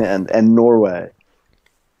 Thailand, and Norway.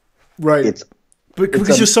 Right.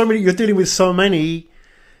 Because you're dealing with so many.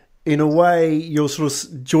 In a way, you're sort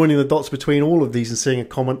of joining the dots between all of these and seeing a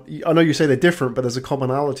common. I know you say they're different, but there's a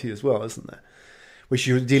commonality as well, isn't there? Which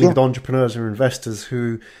you're dealing with entrepreneurs or investors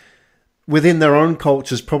who, within their own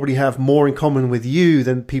cultures, probably have more in common with you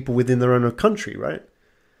than people within their own country, right?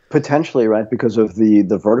 Potentially, right? Because of the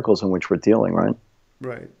verticals in which we're dealing, right?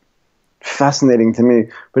 Right. Fascinating to me.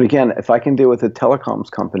 But again, if I can deal with a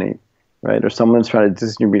telecoms company, right, or someone's trying to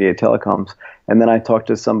disintermediate telecoms, and then I talk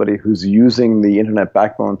to somebody who's using the internet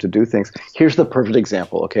backbone to do things. Here's the perfect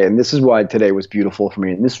example, okay? And this is why today was beautiful for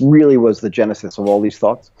me. And this really was the genesis of all these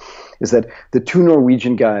thoughts, is that the two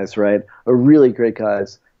Norwegian guys, right, are really great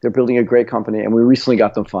guys. They're building a great company, and we recently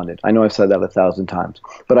got them funded. I know I've said that 1,000 times,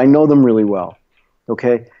 but I know them really well,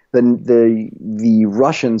 okay? The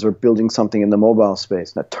Russians are building something in the mobile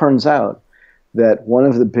space. And it turns out that one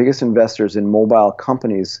of the biggest investors in mobile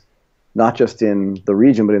companies, not just in the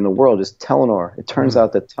region, but in the world, is Telenor. It turns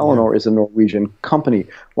out that Telenor is a Norwegian company.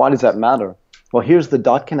 Why does that matter? Well, here's the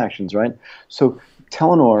dot connections, right? So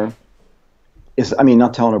Telenor is,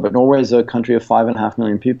 not Telenor, but Norway is a country of 5.5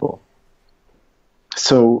 million people.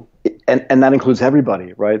 So, and that includes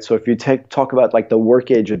everybody, right? So if you talk about like the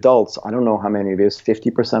work age adults, I don't know how many it is,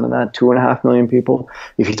 50% of that, 2.5 million people.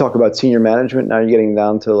 If you talk about senior management, now you're getting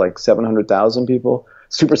down to like 700,000 people.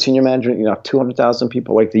 Super senior management, 200,000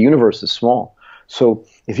 people. Like the universe is small. So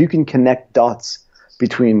if you can connect dots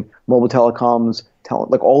between mobile telecoms,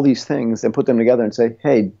 like all these things, and put them together and say,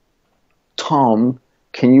 hey, Tom,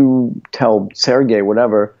 can you tell Sergey,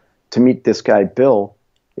 whatever, to meet this guy, Bill?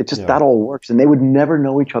 It just, that all works. And they would never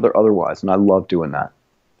know each other otherwise. And I love doing that.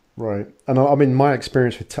 Right. And my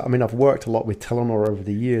experience with, I've worked a lot with Telenor over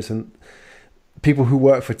the years, and people who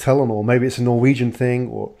work for Telenor, maybe it's a Norwegian thing,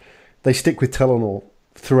 or they stick with Telenor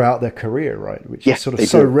throughout their career, right? Which is sort of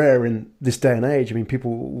so rare in this day and age.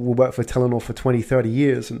 People will work for Telenor for 20, 30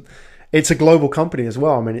 years, and it's a global company as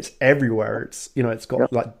well. It's everywhere. It's, it's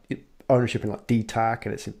got like ownership in like DTAC,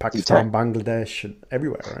 and it's in Pakistan, Bangladesh, and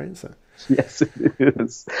everywhere, right? So. Yes, it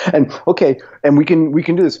is. And okay, and we can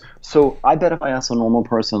do this. So I bet if I ask a normal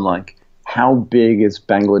person, like, how big is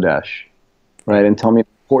Bangladesh, right? And tell me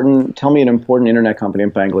an important internet company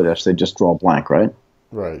in Bangladesh, they just draw a blank, right?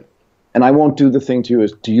 Right. And I won't do the thing to you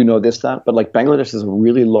is, do you know this, that? But like Bangladesh is a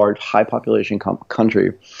really large, high population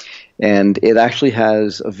country. And it actually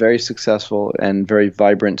has a very successful and very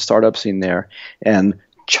vibrant startup scene there. And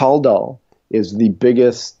Chaldal is the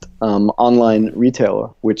biggest online retailer,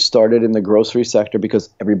 which started in the grocery sector because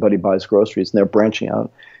everybody buys groceries and they're branching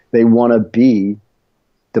out. They want to be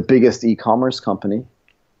the biggest e-commerce company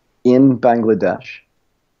in Bangladesh.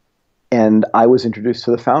 And I was introduced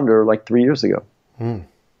to the founder like 3 years ago.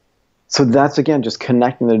 So that's, again, just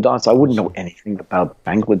connecting the dots. I wouldn't know anything about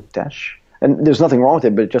Bangladesh. And there's nothing wrong with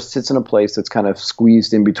it, but it just sits in a place that's kind of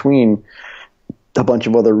squeezed in between a bunch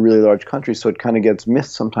of other really large countries. So it kind of gets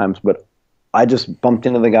missed sometimes. But I just bumped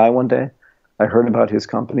into the guy one day. I heard about his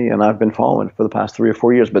company, and I've been following it for the past 3 or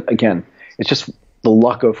 4 years. But again, it's just the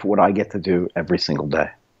luck of what I get to do every single day.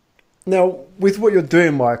 Now, with what you're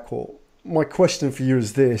doing, Michael, my question for you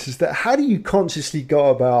is this, is that how do you consciously go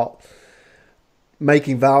about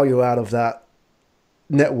making value out of that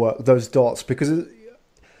network, those dots? Because,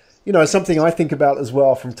 it's something I think about as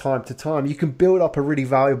well from time to time. You can build up a really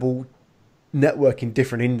valuable network in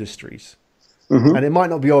different industries. And it might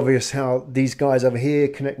not be obvious how these guys over here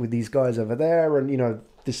connect with these guys over there, and,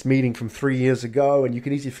 this meeting from 3 years ago, and you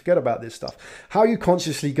can easily forget about this stuff. How are you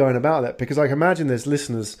consciously going about that? Because I can imagine there's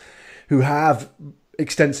listeners who have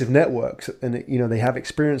extensive networks and, they have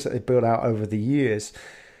experience that they've built out over the years.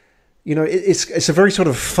 It's a very sort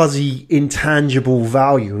of fuzzy, intangible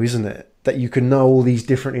value, isn't it? That you can know all these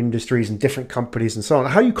different industries and different companies and so on.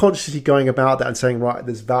 How are you consciously going about that and saying, right,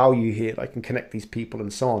 there's value here, I can connect these people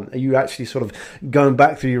and so on? Are you actually sort of going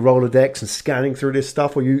back through your Rolodex and scanning through this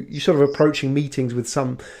stuff, or you sort of approaching meetings with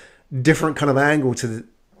some different kind of angle to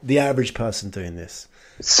the average person doing this?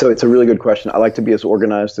 So it's a really good question. I like to be as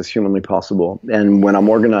organized as humanly possible. And when I'm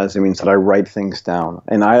organized, it means that I write things down.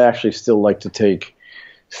 And I actually still like to take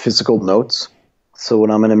physical notes. So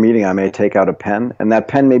when I'm in a meeting, I may take out a pen. And that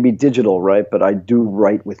pen may be digital, right? But I do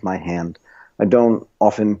write with my hand. I don't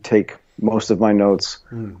often take most of my notes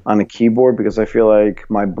on a keyboard because I feel like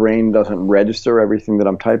my brain doesn't register everything that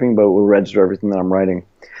I'm typing, but it will register everything that I'm writing.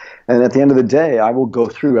 And at the end of the day, I will go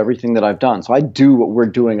through everything that I've done. So I do what we're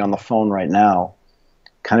doing on the phone right now,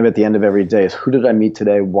 kind of at the end of every day, is who did I meet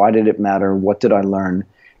today? Why did it matter? What did I learn?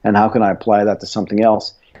 And how can I apply that to something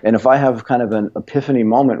else? And if I have kind of an epiphany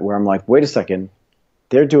moment where I'm like, wait a second,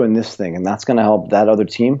 they're doing this thing and that's going to help that other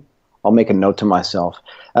team, I'll make a note to myself.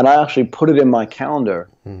 And I actually put it in my calendar.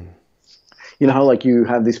 You know how like you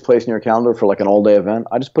have these places in your calendar for like an all-day event?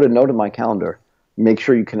 I just put a note in my calendar. Make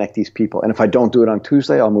sure you connect these people. And if I don't do it on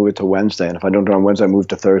Tuesday, I'll move it to Wednesday. And if I don't do it on Wednesday, I move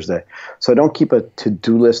to Thursday. So I don't keep a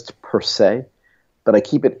to-do list per se, but I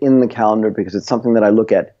keep it in the calendar because it's something that I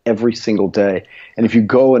look at every single day. And if you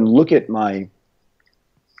go and look at my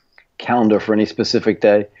calendar for any specific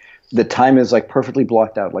day, the time is like perfectly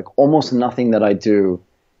blocked out. Like almost nothing that I do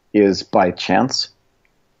is by chance.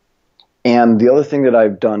 And the other thing that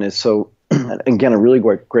I've done is, so again, a really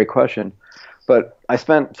great question, but I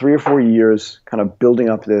spent 3 or 4 years kind of building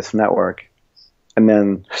up this network and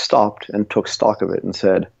then stopped and took stock of it and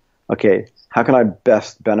said, okay, how can I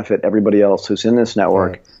best benefit everybody else who's in this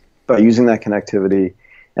network by using that connectivity?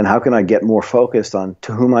 And how can I get more focused on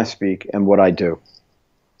to whom I speak and what I do?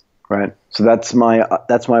 Right. So that's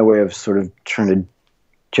my way of sort of trying to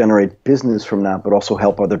generate business from that, but also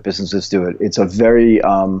help other businesses do it. It's a very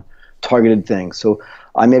targeted thing. So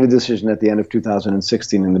I made a decision at the end of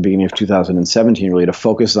 2016 and the beginning of 2017 really to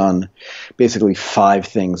focus on basically 5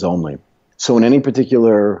 things only. So in any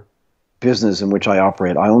particular business in which I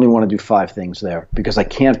operate, I only want to do 5 things there because I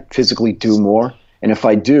can't physically do more. And if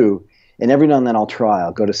I do, and every now and then I'll try,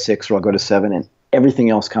 I'll go to 6 or I'll go to 7 and everything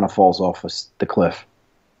else kind of falls off the cliff.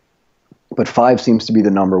 But 5 seems to be the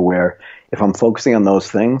number where if I'm focusing on those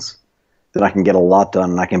things, then I can get a lot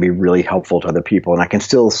done and I can be really helpful to other people. And I can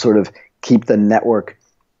still sort of keep the network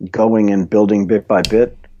going and building bit by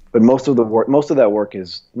bit. But most of that work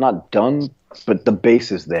is not done, but the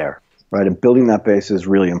base is there, right? And building that base is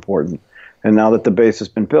really important. And now that the base has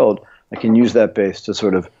been built, I can use that base to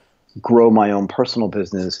sort of grow my own personal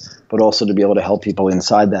business, but also to be able to help people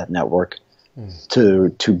inside that network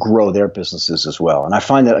to grow their businesses as well. And I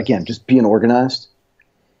find that, again, just being organized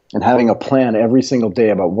and having a plan every single day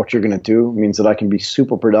about what you're going to do means that I can be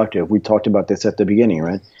super productive. We talked about this at the beginning,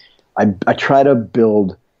 right? I try to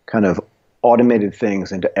build kind of automated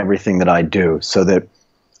things into everything that I do so that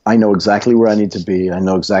I know exactly where I need to be. I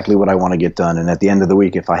know exactly what I want to get done. And at the end of the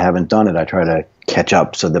week, if I haven't done it, I try to catch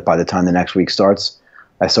up so that by the time the next week starts,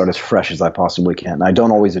 I start as fresh as I possibly can. And I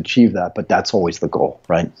don't always achieve that, but that's always the goal,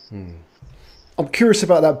 right? I'm curious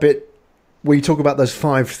about that bit where you talk about those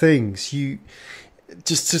 5 things. You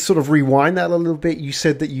just to sort of rewind that a little bit, you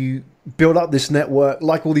said that you built up this network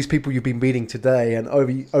like all these people you've been meeting today and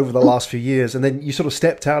over the last few years, and then you sort of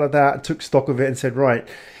stepped out of that and took stock of it and said, right,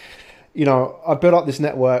 you know, I built up this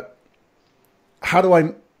network. How do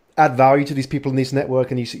I add value to these people in this network?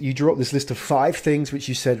 And you drew up this list of 5 things which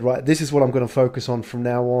you said, right, this is what I'm going to focus on from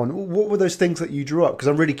now on. What were those things that you drew up? Because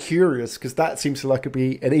I'm really curious, because that seems to like it'd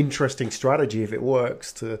be an interesting strategy if it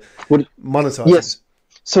works to monetize. Yes.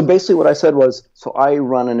 So basically what I said was, so I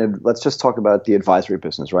run let's just talk about the advisory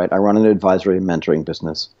business, right? I run an advisory and mentoring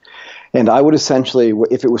business. And I would essentially,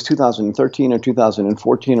 if it was 2013 or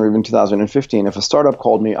 2014 or even 2015, if a startup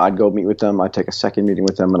called me, I'd go meet with them. I'd take a second meeting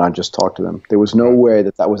with them and I'd just talk to them. There was no way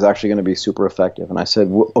that was actually going to be super effective. And I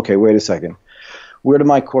said, okay, wait a second. Where do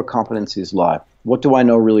my core competencies lie? What do I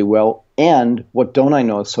know really well? And what don't I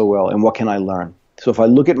know so well? And what can I learn? So if I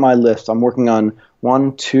look at my list, I'm working on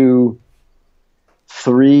 1, 2,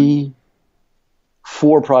 3,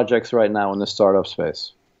 4 projects right now in the startup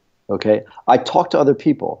space. Okay. I talk to other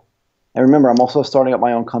people. And remember, I'm also starting up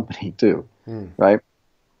my own company too, right?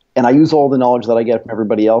 And I use all the knowledge that I get from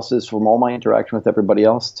everybody else's, from all my interaction with everybody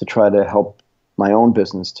else to try to help my own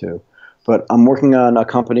business too. But I'm working on a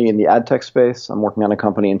company in the ad tech space. I'm working on a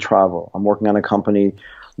company in travel. I'm working on a company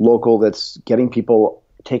local that's getting people,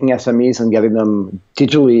 taking SMEs and getting them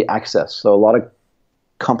digitally access. So a lot of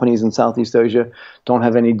companies in Southeast Asia don't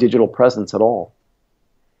have any digital presence at all.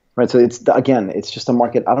 Right, so it's just a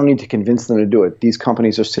market. I don't need to convince them to do it. These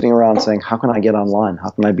companies are sitting around saying, how can I get online? How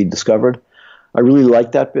can I be discovered? I really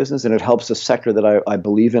like that business, and it helps a sector that I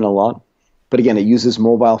believe in a lot. But again, it uses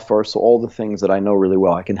mobile first, so all the things that I know really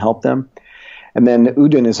well, I can help them. And then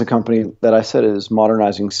YDIN is a company that I said is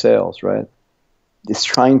modernizing sales, right? is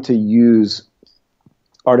trying to use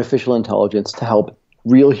artificial intelligence to help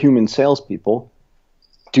real human salespeople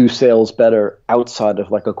do sales better outside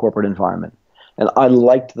of like a corporate environment. And I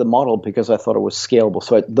liked the model because I thought it was scalable.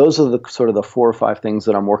 So those are the sort of the 4 or 5 things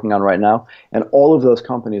that I'm working on right now. And all of those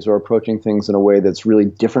companies are approaching things in a way that's really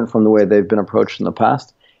different from the way they've been approached in the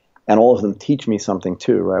past. And all of them teach me something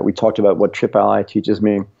too, right? We talked about what TripAlly teaches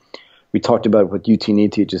me. We talked about what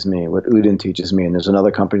Uteeni teaches me, what YDIN teaches me. And there's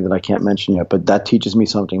another company that I can't mention yet, but that teaches me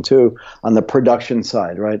something too on the production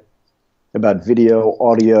side, right? About video,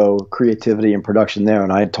 audio, creativity, and production there.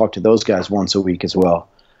 And I talk to those guys once a week as well.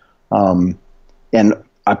 And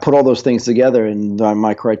I put all those things together, and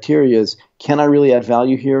my criteria is, can I really add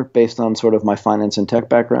value here based on sort of my finance and tech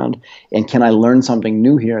background? And can I learn something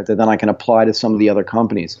new here that then I can apply to some of the other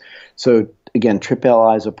companies? So again,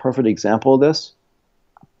 TripAlly is a perfect example of this.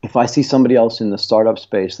 If I see somebody else in the startup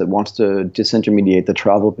space that wants to disintermediate the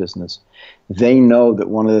travel business, they know that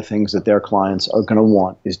one of the things that their clients are going to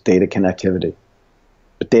want is data connectivity.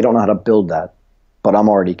 But they don't know how to build that, but I'm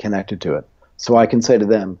already connected to it. So I can say to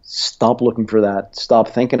them, stop looking for that, stop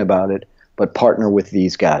thinking about it, but partner with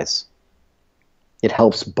these guys. It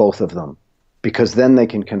helps both of them because then they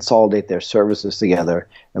can consolidate their services together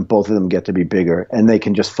and both of them get to be bigger and they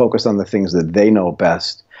can just focus on the things that they know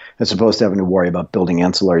best as opposed to having to worry about building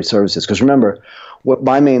ancillary services. Because remember, what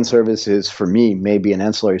my main service is for me may be an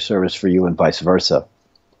ancillary service for you and vice versa.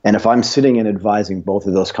 And if I'm sitting and advising both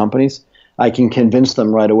of those companies, I can convince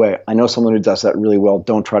them right away. I know someone who does that really well.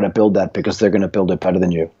 Don't try to build that because they're going to build it better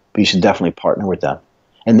than you. But you should definitely partner with them.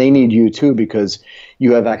 And they need you too because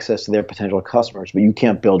you have access to their potential customers, but you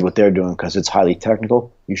can't build what they're doing because it's highly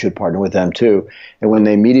technical. You should partner with them too. And when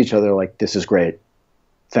they meet each other, like, this is great.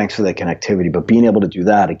 Thanks for the connectivity. But being able to do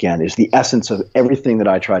that, again, is the essence of everything that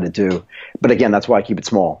I try to do. But again, that's why I keep it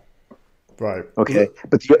small. Right. Okay.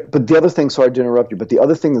 But the other thing, sorry to interrupt you, but the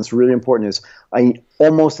other thing that's really important is I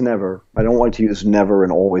almost never, I don't like to use never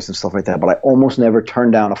and always and stuff like that, but I almost never turn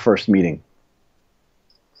down a first meeting.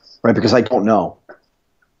 Right? Because I don't know.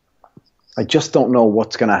 I just don't know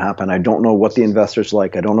what's going to happen. I don't know what the investor's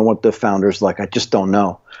like. I don't know what the founder's like. I just don't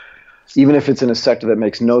know. Even if it's in a sector that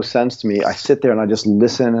makes no sense to me, I sit there and I just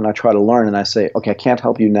listen and I try to learn and I say, okay, I can't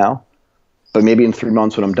help you now. But maybe in 3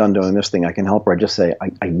 months when I'm done doing this thing, I can help her. I just say,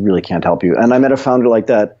 I really can't help you. And I met a founder like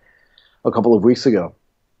that a couple of weeks ago.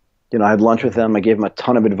 You know, I had lunch with him. I gave him a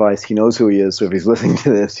ton of advice. He knows who he is. So if he's listening to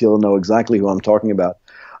this, he'll know exactly who I'm talking about.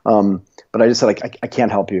 But I just said, like, I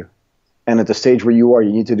can't help you. And at the stage where you are,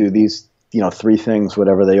 you need to do these, 3 things,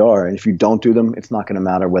 whatever they are. And if you don't do them, it's not going to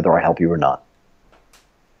matter whether I help you or not.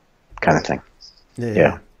 Kind of thing.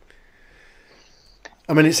 Yeah.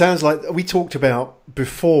 I mean, it sounds like we talked about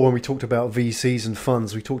before when we talked about VCs and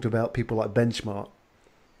funds, we talked about people like Benchmark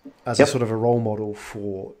as a sort of a role model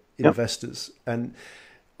for investors. And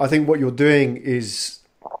I think what you're doing is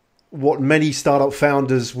what many startup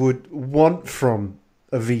founders would want from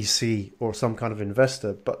a VC or some kind of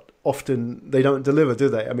investor, but often they don't deliver, do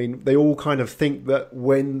they? I mean, they all kind of think that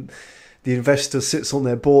when the investor sits on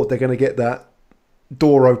their board, they're going to get that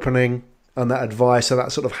door opening and that advice and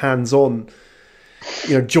that sort of hands-on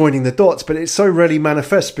joining the dots, but it so rarely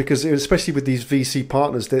manifests because, especially with these VC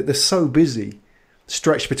partners, they're so busy,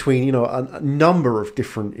 stretched between a number of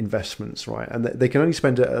different investments, right? And they can only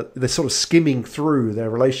spend they're sort of skimming through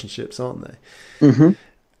their relationships, aren't they? Mm-hmm.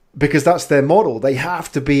 Because that's their model. They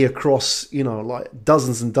have to be across like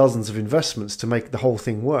dozens and dozens of investments to make the whole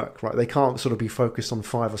thing work, right? They can't sort of be focused on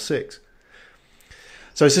 5 or 6.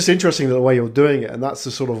 So it's just interesting the way you're doing it, and that's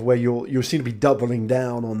the sort of where you seem to be doubling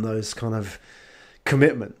down on those kind of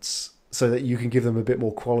commitments so that you can give them a bit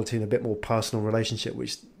more quality and a bit more personal relationship,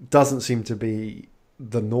 which doesn't seem to be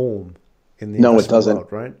the norm in the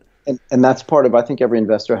investment world, right? And that's part of, I think every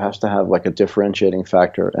investor has to have like a differentiating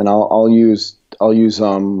factor. And I'll use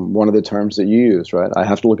one of the terms that you use, right? I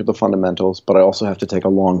have to look at the fundamentals, but I also have to take a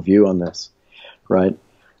long view on this, right?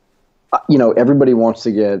 Everybody wants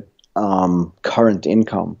to get current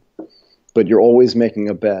income, but you're always making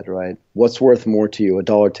a bet, right? What's worth more to you,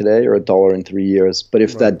 $1 today or $1 in 3 years? But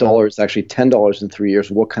if that dollar is actually $10 in 3 years,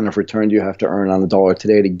 what kind of return do you have to earn on $1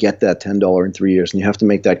 today to get that $10 in 3 years? And you have to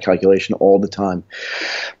make that calculation all the time.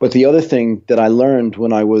 But the other thing that I learned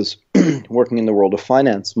when I was working in the world of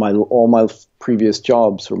finance, all my previous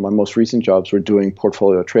jobs or my most recent jobs were doing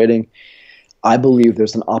portfolio trading. I believe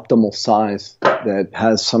there's an optimal size that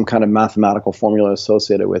has some kind of mathematical formula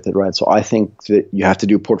associated with it, right? So I think that you have to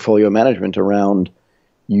do portfolio management around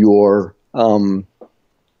your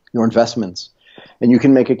investments. And you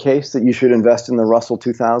can make a case that you should invest in the Russell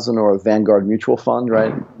 2000 or a Vanguard mutual fund,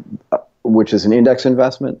 right? Which is an index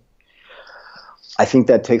investment. I think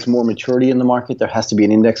that takes more maturity in the market. There has to be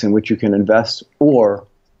an index in which you can invest, or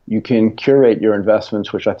you can curate your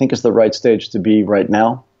investments, which I think is the right stage to be right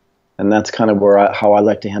now. And that's kind of how I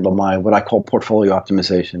like to handle what I call portfolio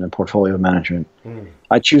optimization and portfolio management.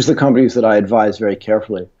 I choose the companies that I advise very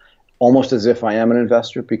carefully, almost as if I am an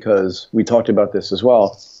investor, because we talked about this as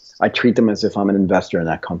well. I treat them as if I'm an investor in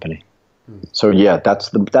that company. So yeah, that's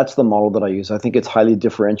the model that I use. I think it's highly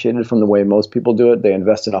differentiated from the way most people do it. They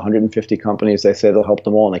invest in 150 companies. They say they'll help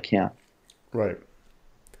them all, and they can't. Right.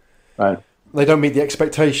 Right. They don't meet the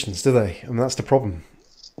expectations, do they? And that's the problem.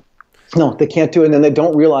 No, they can't do it, and then they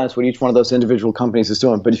don't realize what each one of those individual companies is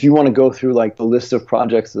doing. But if you want to go through like the list of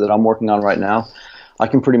projects that I'm working on right now, I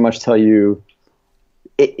can pretty much tell you,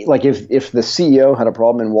 like if the CEO had a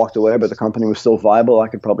problem and walked away, but the company was still viable, I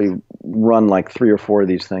could probably run like 3 or 4 of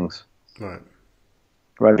these things.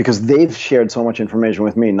 Right, because they've shared so much information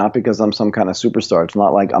with me, not because I'm some kind of superstar. It's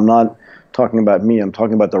not like I'm not talking about me. I'm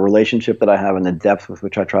talking about the relationship that I have and the depth with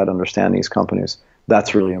which I try to understand these companies.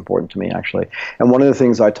 That's really important to me, actually. And one of the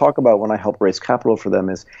things I talk about when I help raise capital for them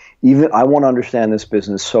is even I want to understand this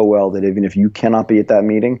business so well that even if you cannot be at that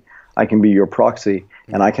meeting, I can be your proxy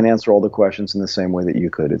and I can answer all the questions in the same way that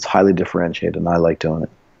you could. It's highly differentiated, and I like doing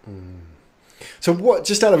it. So what,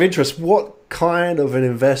 just out of interest, what kind of an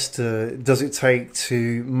investor does it take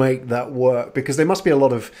to make that work? Because there must be a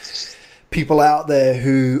lot of people out there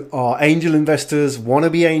who are angel investors, want to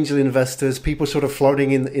be angel investors, people sort of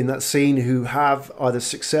floating in that scene who have either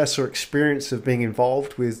success or experience of being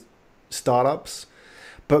involved with startups,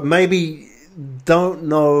 but maybe don't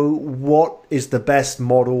know what is the best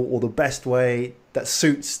model or the best way that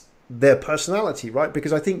suits their personality, right?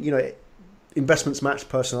 Because I think, investments match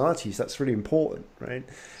personalities. That's really important, right?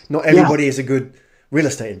 Not everybody is a good real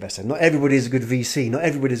estate investor. Not everybody is a good VC. Not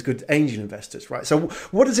everybody is good angel investors, right? So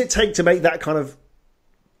what does it take to make that kind of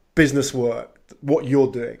business work, what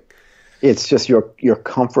you're doing? It's just your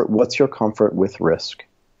comfort. What's your comfort with risk,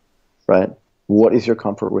 right? What is your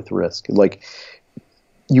comfort with risk? Like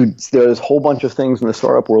there's a whole bunch of things in the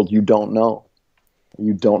startup world you don't know.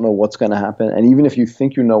 You don't know what's going to happen. And even if you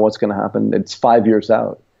think you know what's going to happen, it's 5 years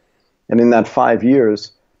out. And in that 5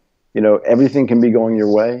 years, everything can be going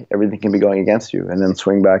your way, everything can be going against you, and then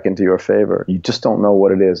swing back into your favor. You just don't know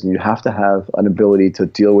what it is. And you have to have an ability to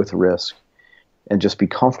deal with risk and just be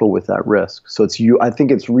comfortable with that risk. So I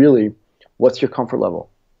think it's really, what's your comfort level?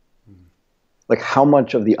 Like, how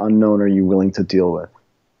much of the unknown are you willing to deal with?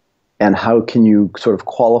 And how can you sort of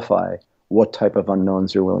qualify what type of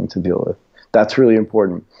unknowns you're willing to deal with? That's really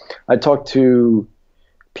important. I talk to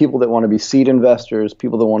people that want to be seed investors,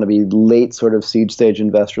 people that want to be late sort of seed stage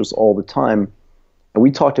investors all the time. And we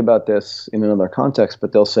talked about this in another context,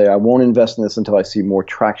 but they'll say, I won't invest in this until I see more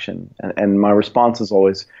traction. And my response is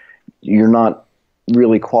always, you're not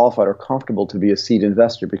really qualified or comfortable to be a seed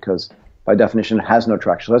investor because by definition it has no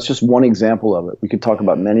traction. So that's just one example of it. We could talk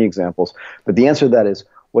about many examples. But the answer to that is,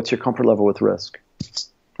 what's your comfort level with risk?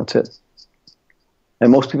 That's it. And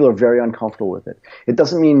most people are very uncomfortable with it. It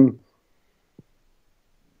doesn't mean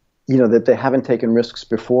that they haven't taken risks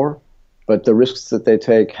before, but the risks that they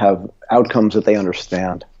take have outcomes that they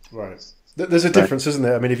understand. Right. There's a difference, isn't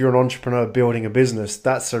there? I mean, if you're an entrepreneur building a business,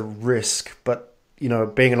 that's a risk. But,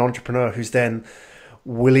 being an entrepreneur who's then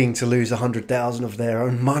willing to lose 100,000 of their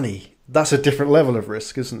own money, that's a different level of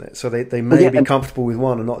risk, isn't it? So they may be comfortable with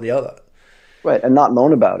one and not the other. Right, and not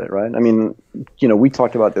moan about it, right? I mean, we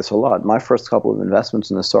talked about this a lot. My first couple of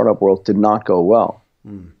investments in the startup world did not go well.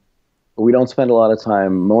 We don't spend a lot of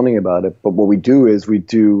time moaning about it, but what we do is we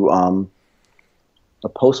do a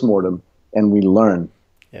postmortem and we learn.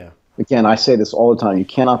 Yeah. Again, I say this all the time. You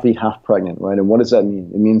cannot be half pregnant, right? And what does that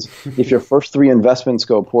mean? It means if your first 3 investments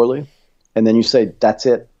go poorly and then you say, that's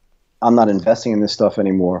it, I'm not investing in this stuff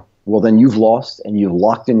anymore, well, then you've lost and you've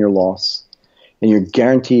locked in your loss and you're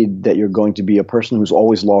guaranteed that you're going to be a person who's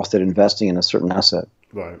always lost at investing in a certain asset.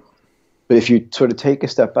 Right. But if you sort of take a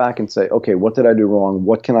step back and say, okay, what did I do wrong?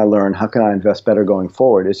 What can I learn? How can I invest better going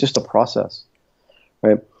forward? It's just a process,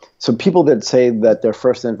 right? So people that say that their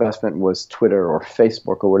first investment was Twitter or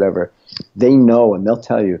Facebook or whatever, they know and they'll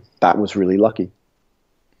tell you that was really lucky.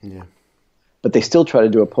 Yeah. But they still try to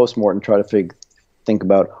do a postmortem, try to think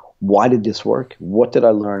about why did this work? What did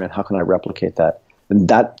I learn and how can I replicate that? And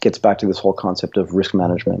that gets back to this whole concept of risk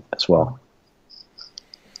management as well.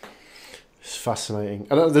 It's fascinating.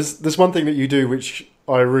 And there's one thing that you do which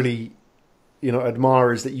I really,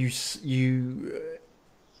 admire is that you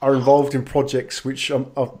are involved in projects which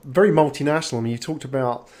are very multinational. I mean, you talked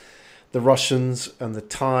about the Russians and the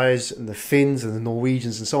Thais and the Finns and the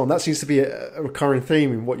Norwegians and so on. That seems to be a recurring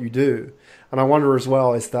theme in what you do. And I wonder as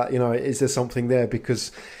well, is that, is there something there?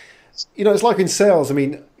 Because you know, it's like in sales. I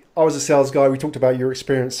mean, I was a sales guy. We talked about your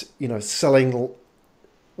experience, you know, selling,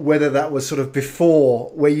 whether that was sort of before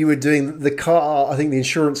where you were doing the car, I think the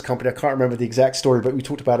insurance company, I can't remember the exact story, but we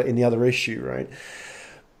talked about it in the other issue, right?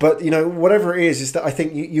 But, you know, whatever it is that I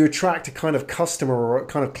think you attract a kind of customer or a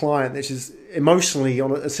kind of client that is emotionally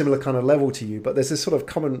on a similar kind of level to you. But there's this sort of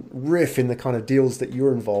common riff in the kind of deals that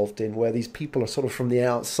you're involved in where these people are sort of from the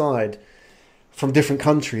outside, from different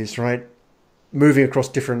countries, right? Moving across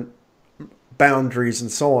different boundaries and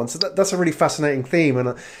so on. So that's a really fascinating theme.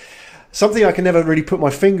 And something I can never really put my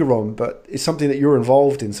finger on, but it's something that you're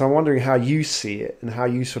involved in. So I'm wondering how you see it and how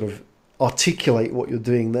you sort of articulate what you're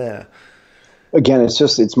doing there. Again,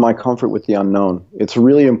 it's my comfort with the unknown. It's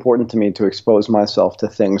really important to me to expose myself to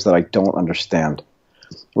things that I don't understand,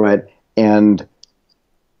 right? And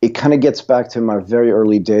it kind of gets back to my very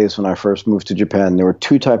early days when I first moved to Japan. There were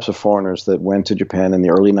two types of foreigners that went to Japan in the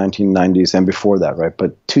early 1990s and before that, right?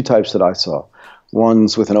 But two types that I saw.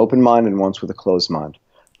 One's with an open mind and one's with a closed mind,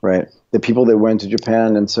 right? The people that went to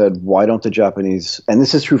Japan and said, why don't the Japanese, and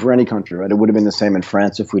this is true for any country, right? It would have been the same in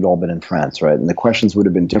France if we'd all been in France, right? And the questions would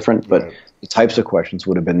have been different, but the types of questions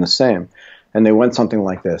would have been the same. And they went something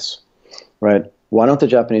like this, right? Why don't the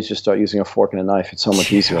Japanese just start using a fork and a knife? It's so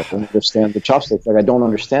much easier. I don't understand the chopsticks. Like, I don't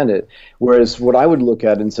understand it. Whereas what I would look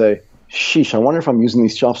at and say, sheesh, I wonder if I'm using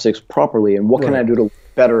these chopsticks properly, and what can I do to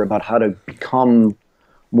better about how to become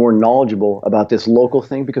more knowledgeable about this local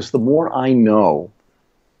thing? Because the more I know,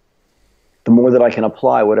 the more that I can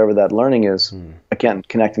apply whatever that learning is, again,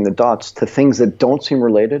 connecting the dots to things that don't seem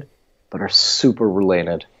related, but are super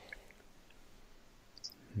related.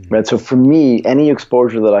 Right. So for me, any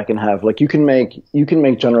exposure that I can have, like you can make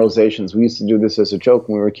generalizations. We used to do this as a joke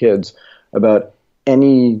when we were kids about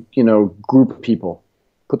any, you know, group of people.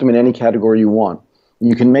 Put them in any category you want.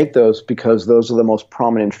 You can make those because those are the most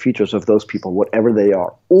prominent features of those people, whatever they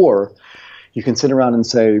are. Or you can sit around and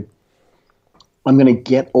say, I'm going to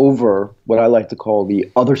get over what I like to call the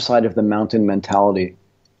other side of the mountain mentality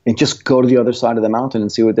and just go to the other side of the mountain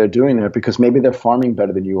and see what they're doing there, because maybe they're farming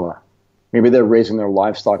better than you are. Maybe they're raising their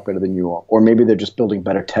livestock better than you are. Or maybe they're just building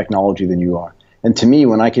better technology than you are. And to me,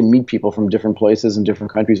 when I can meet people from different places and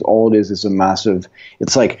different countries, all it is a massive,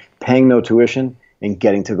 it's like paying no tuition and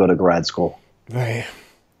getting to go to grad school. Right.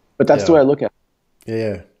 But that's the way I look at it.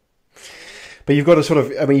 Yeah. But you've got to sort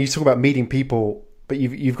of, I mean, you talk about meeting people, but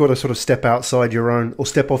you've got to sort of step outside your own, or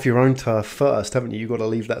step off your own turf first, haven't you? You've got to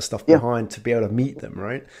leave that stuff behind to be able to meet them,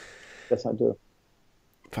 right? Yes, I do.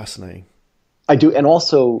 Fascinating. I do. And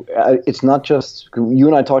also, it's not just, you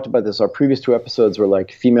and I talked about this, our previous two episodes were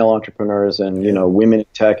like female entrepreneurs and, you know, women in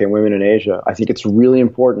tech and women in Asia. I think it's really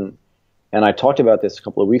important. And I talked about this a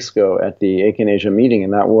couple of weeks ago at the ACAN Asia meeting,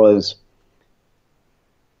 and that was,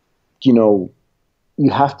 you know,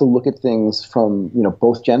 you have to look at things from, you know,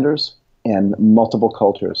 both genders and multiple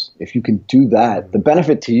cultures. If you can do that, the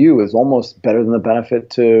benefit to you is almost better than the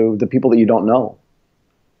benefit to the people that you don't know.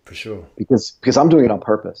 For sure. Because I'm doing it on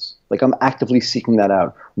purpose. Like, I'm actively seeking that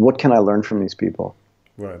out. What can I learn from these people?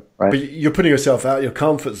 Right. But you're putting yourself out of your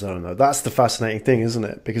comfort zone, though. That's the fascinating thing, isn't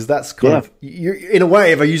it? Because that's kind of, you're, in a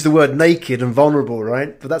way, if I use the word naked and vulnerable,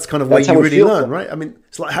 right? But that's kind of where you really learn, right? I mean,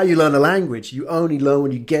 it's like how you learn a language. You only learn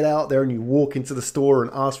when you get out there and you walk into the store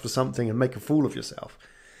and ask for something and make a fool of yourself.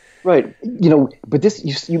 Right. You know, but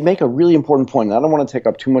this, you make a really important point. And I don't want to take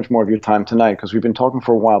up too much more of your time tonight because we've been talking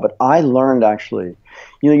for a while. But I learned, actually,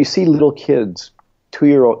 you know, you see little kids,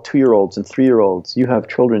 two-year-olds and 3-year-olds. You have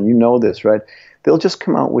children. You know this, right? They'll just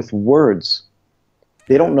come out with words.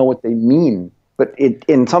 They don't know what they mean. But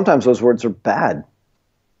and sometimes those words are bad.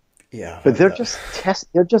 Yeah. But they're just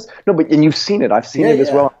and you've seen it. I've seen it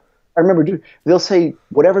as well. I remember, dude, they'll say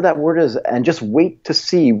whatever that word is and just wait to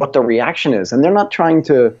see what the reaction is. And they're not trying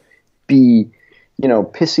to be, you know,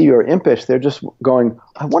 pissy or impish. They're just going,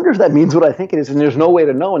 I wonder if that means what I think it is. And there's no way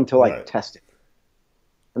to know until I test it.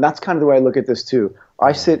 And that's kind of the way I look at this too.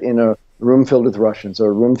 I sit in a room filled with Russians or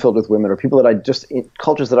a room filled with women or people that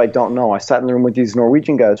cultures that I don't know. I sat in the room with these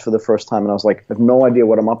Norwegian guys for the first time and I was like, I have no idea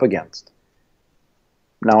what I'm up against.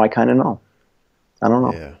 Now I kind of know. I don't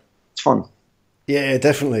know. Yeah. It's fun. Yeah,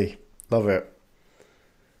 definitely. Love it.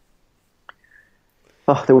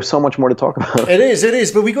 Oh, there was so much more to talk about. It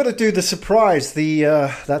is. But we got to do the surprise.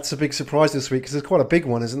 That's a big surprise this week because it's quite a big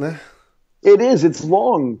one, isn't there? It is. It's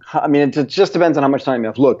long. I mean, it just depends on how much time you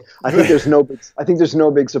have. Look, I think there's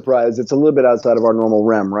no big surprise. It's a little bit outside of our normal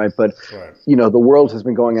realm, right? But you know, the world has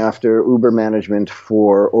been going after Uber management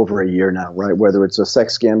for over a year now, right? Whether it's a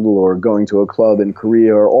sex scandal or going to a club in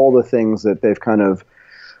Korea or all the things that they've kind of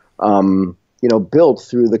built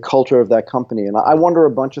through the culture of that company. And I wonder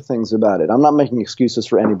a bunch of things about it. I'm not making excuses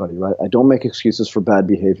for anybody, right? I don't make excuses for bad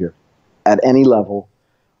behavior at any level.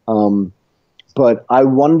 But I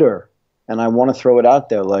wonder, and I want to throw it out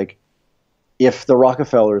there, like, if the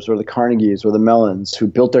Rockefellers or the Carnegies or the Mellons who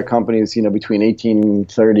built their companies, between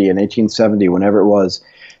 1830 and 1870, whenever it was,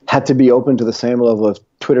 had to be open to the same level of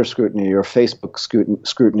Twitter scrutiny or Facebook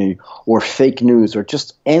scrutiny or fake news or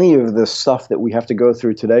just any of the stuff that we have to go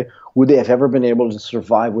through today, would they have ever been able to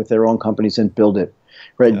survive with their own companies and build it?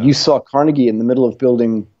 Right? Yeah. You saw Carnegie in the middle of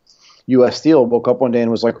building U.S. Steel, woke up one day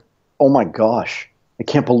and was like, oh my gosh, I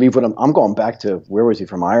can't believe what I'm going back to, where was he,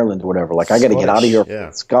 from Ireland or whatever? Like, I got to get out of here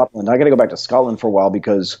from Scotland. I got to go back to Scotland for a while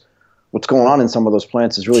because what's going on in some of those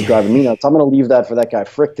plants is really driving me nuts. I'm going to leave that for that guy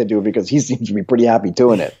Frick to do because he seems to be pretty happy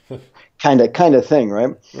doing it. kind of thing,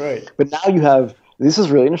 right? Right. But now you have, this is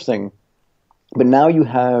really interesting, but now you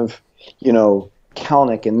have,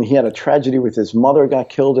 Kalanick, and he had a tragedy with his mother got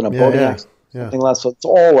killed in a boating accident, something less. So it's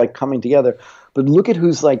all like coming together. But look at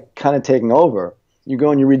who's like kind of taking over. You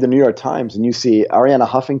go and you read the New York Times and you see Arianna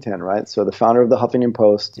Huffington, right? So the founder of the Huffington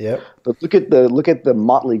Post. Yep. But look at the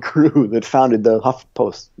motley crew that founded the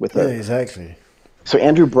HuffPost with her. Yeah, exactly. So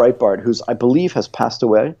Andrew Breitbart, who's I believe has passed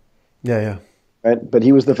away. Yeah. Right? But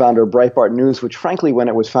he was the founder of Breitbart News, which frankly, when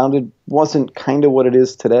it was founded, wasn't kind of what it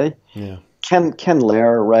is today. Yeah. Ken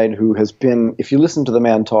Lehrer, right, who has been, if you listen to the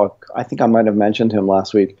man talk, I think I might have mentioned him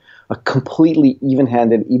last week, a completely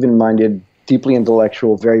even-handed, even-minded, deeply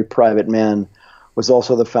intellectual, very private man, was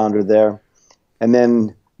also the founder there. And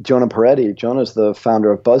then Jonah Peretti. Jonah's the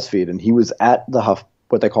founder of BuzzFeed, and he was at the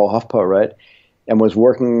what they call HuffPo, right? And was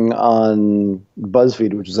working on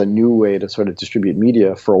BuzzFeed, which is a new way to sort of distribute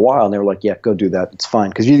media for a while. And they were like, yeah, go do that. It's fine.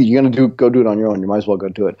 Because you're going to go do it on your own. You might as well go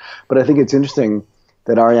do it. But I think it's interesting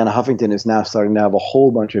that Arianna Huffington is now starting to have a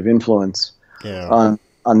whole bunch of influence on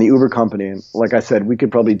the Uber company. And like I said, we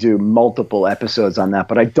could probably do multiple episodes on that.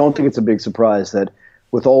 But I don't think it's a big surprise that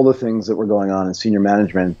with all the things that were going on in senior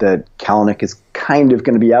management, that Kalanick is kind of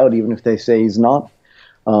going to be out, even if they say he's not.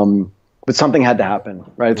 But something had to happen,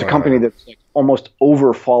 right? It's a company that's like almost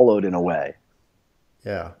over-followed in a way.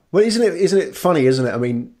 Yeah. Well, isn't it funny, isn't it? I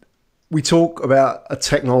mean, we talk about a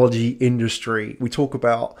technology industry. We talk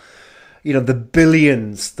about, the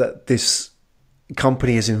billions that this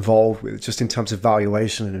company is involved with, just in terms of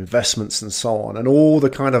valuation and investments and so on, and all the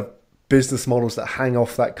kind of business models that hang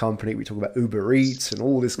off that company. We talk about Uber Eats and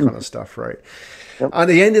all this kind of stuff, right? Yep. And at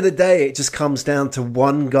the end of the day, it just comes down to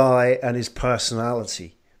one guy and his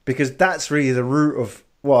personality, because that's really the root of,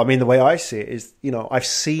 well, I mean, the way I see it is, I've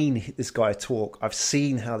seen this guy talk. I've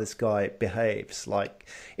seen how this guy behaves, like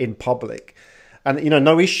in public, and,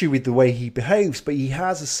 no issue with the way he behaves, but he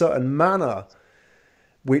has a certain manner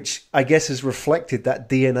which I guess has reflected, that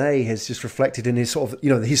DNA has just reflected in his sort of,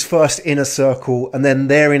 his first inner circle and then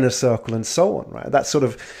their inner circle and so on, right? That's sort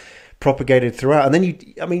of propagated throughout. And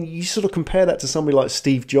then you sort of compare that to somebody like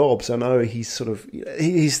Steve Jobs. I know he's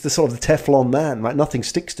the sort of the Teflon man, right? Nothing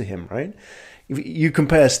sticks to him, right? If you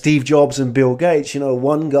compare Steve Jobs and Bill Gates,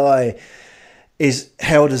 one guy is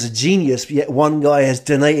held as a genius, yet one guy has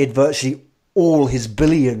donated virtually all his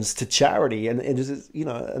billions to charity, and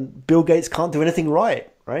and Bill Gates can't do anything right?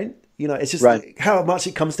 It's just how much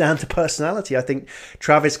it comes down to personality. I think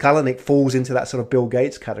Travis Kalanick falls into that sort of Bill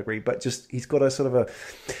Gates category, but just he's got a sort of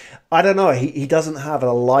I don't know, he doesn't have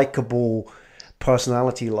a likable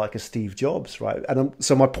personality like a Steve Jobs, right? And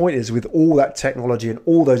so my point is, with all that technology and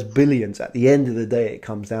all those billions, at the end of the day, it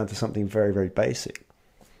comes down to something very, very basic.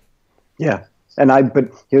 Yeah,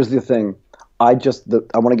 but here's the thing. I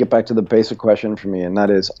want to get back to the basic question for me, and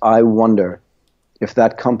that is, I wonder if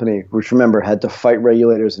that company, which remember had to fight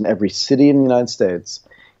regulators in every city in the United States,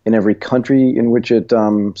 in every country in which it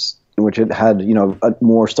had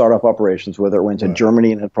more startup operations, whether it went to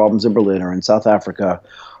Germany and had problems in Berlin, or in South Africa,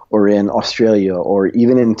 or in Australia, or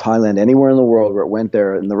even in Thailand, anywhere in the world where it went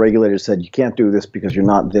there, and the regulators said, you can't do this because you're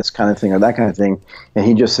not this kind of thing or that kind of thing, and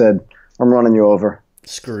he just said, I'm running you over.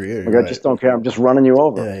 Screw you. Like, I just don't care. I'm just running you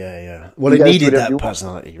over. Yeah. Well, it needed that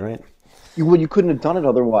personality, right? You couldn't have done it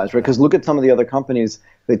otherwise, right? Because look at some of the other companies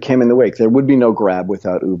that came in the wake. There would be no Grab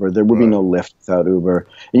without Uber. There would be no Lyft without Uber.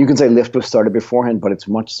 And you can say Lyft was started beforehand, but it's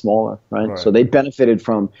much smaller, right? So they benefited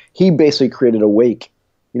from, he basically created a wake.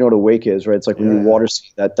 You know what a wake is, right? It's like when you water ski,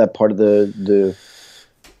 that part of the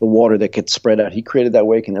water that gets spread out. He created that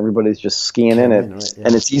wake, and everybody's just skiing in it. Right, yeah.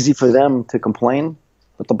 And it's easy for them to complain.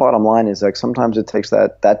 But the bottom line is, like, sometimes it takes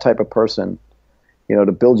that type of person,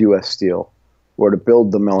 to build U.S. Steel or to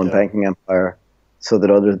build the Mellon banking empire, so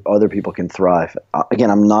that other people can thrive.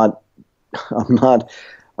 Again, I'm not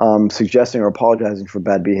suggesting or apologizing for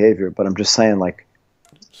bad behavior, but I'm just saying, like,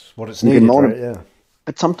 It's what it's needed, right? Yeah.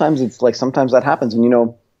 But sometimes sometimes that happens.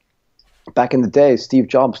 And, back in the day, Steve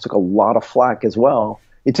Jobs took a lot of flack as well.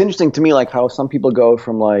 It's interesting to me, like how some people go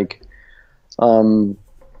from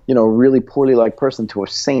really poorly liked person to a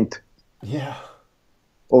saint. Yeah.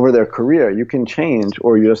 Over their career. You can change,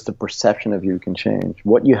 or just the perception of you can change.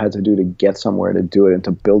 What you had to do to get somewhere to do it and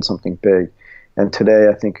to build something big. And today,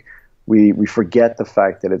 I think we forget the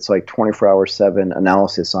fact that it's like 24/7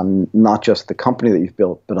 analysis on not just the company that you've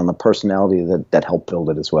built, but on the personality that helped build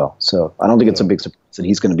it as well. So I don't think it's a big surprise that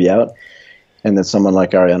he's going to be out, and that someone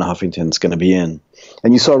like Arianna Huffington's going to be in.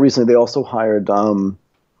 And you saw recently they also hired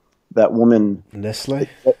that woman, Nestle.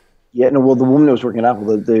 Yeah, no. Well, the woman who was working at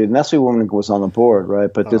Apple, the Nestle woman was on the board,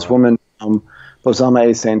 right? But this woman, Bozoma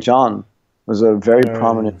A. St. John, was a very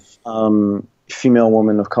prominent female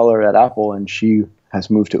woman of color at Apple, and she has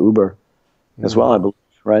moved to Uber as well, I believe,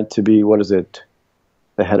 right? To be,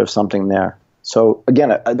 the head of something there. So again,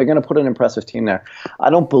 they're going to put an impressive team there. I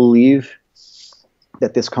don't believe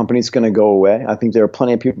that this company is going to go away. I think there are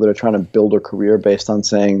plenty of people that are trying to build a career based on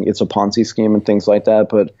saying it's a Ponzi scheme and things like that,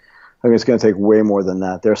 but I think it's going to take way more than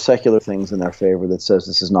that. There are secular things in their favor that says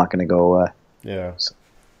this is not going to go away. Yeah. So.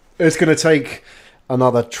 It's going to take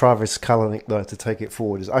another Travis Kalanick, though, to take it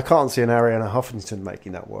forward. I can't see an Arianna Huffington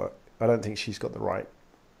making that work. I don't think she's got the right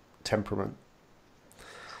temperament.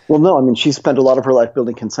 Well, no, I mean, she spent a lot of her life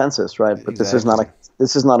building consensus, right? But exactly.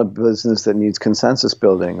 This is not a business that needs consensus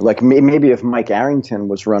building. Like maybe if Mike Arrington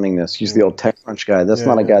was running this, he's the old TechCrunch guy. That's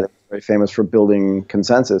not a guy that's very famous for building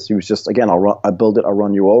consensus. He was just, again, I build it, I'll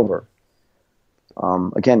run you over.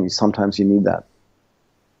 Again, sometimes you need that.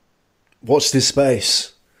 Watch this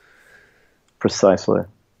space. Precisely.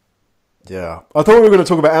 Yeah. I thought we were going to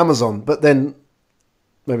talk about Amazon, but then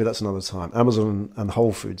maybe that's another time. Amazon and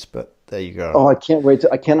Whole Foods, but there you go. Oh, I cannot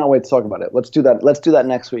wait to talk about it. Let's do that. Let's do that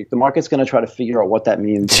next week. The market's going to try to figure out what that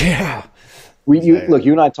means. Yeah. Look,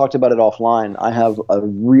 you and I talked about it offline. I have a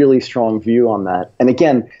really strong view on that. And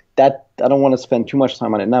again, that I don't want to spend too much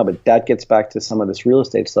time on it now, but that gets back to some of this real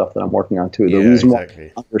estate stuff that I'm working on too. The reason why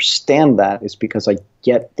I understand that is because I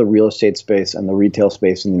get the real estate space and the retail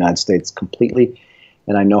space in the United States completely,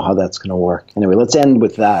 and I know how that's going to work. Anyway, let's end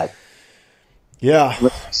with that. Yeah.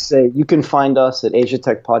 Let's say you can find us at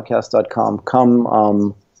asiatechpodcast.com.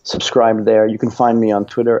 Come subscribe there. You can find me on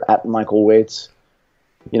Twitter at Michael Waits.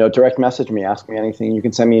 Direct message me, ask me anything. You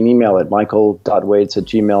can send me an email at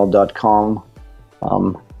michael.waits@gmail.com.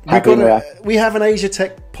 We have an Asia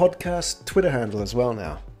Tech Podcast Twitter handle as well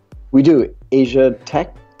now. We do. Asia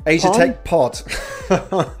Tech Pod.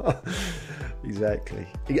 Exactly.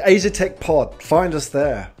 Asia Tech Pod. Find us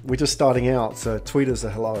there. We're just starting out, so tweet us a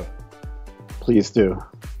hello. Please do.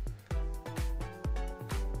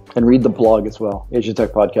 And read the blog as well. Asia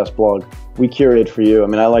Tech Podcast blog. We curate for you. I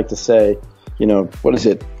mean, I like to say, what is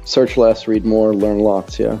it? Search less, read more, learn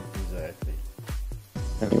lots, yeah? Exactly.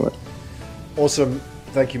 Anyway. Awesome.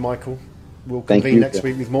 Thank you, Michael. We'll convene next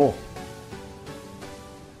week with more.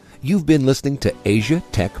 You've been listening to Asia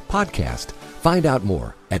Tech Podcast. Find out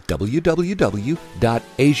more at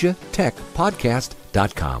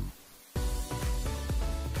www.asiatechpodcast.com.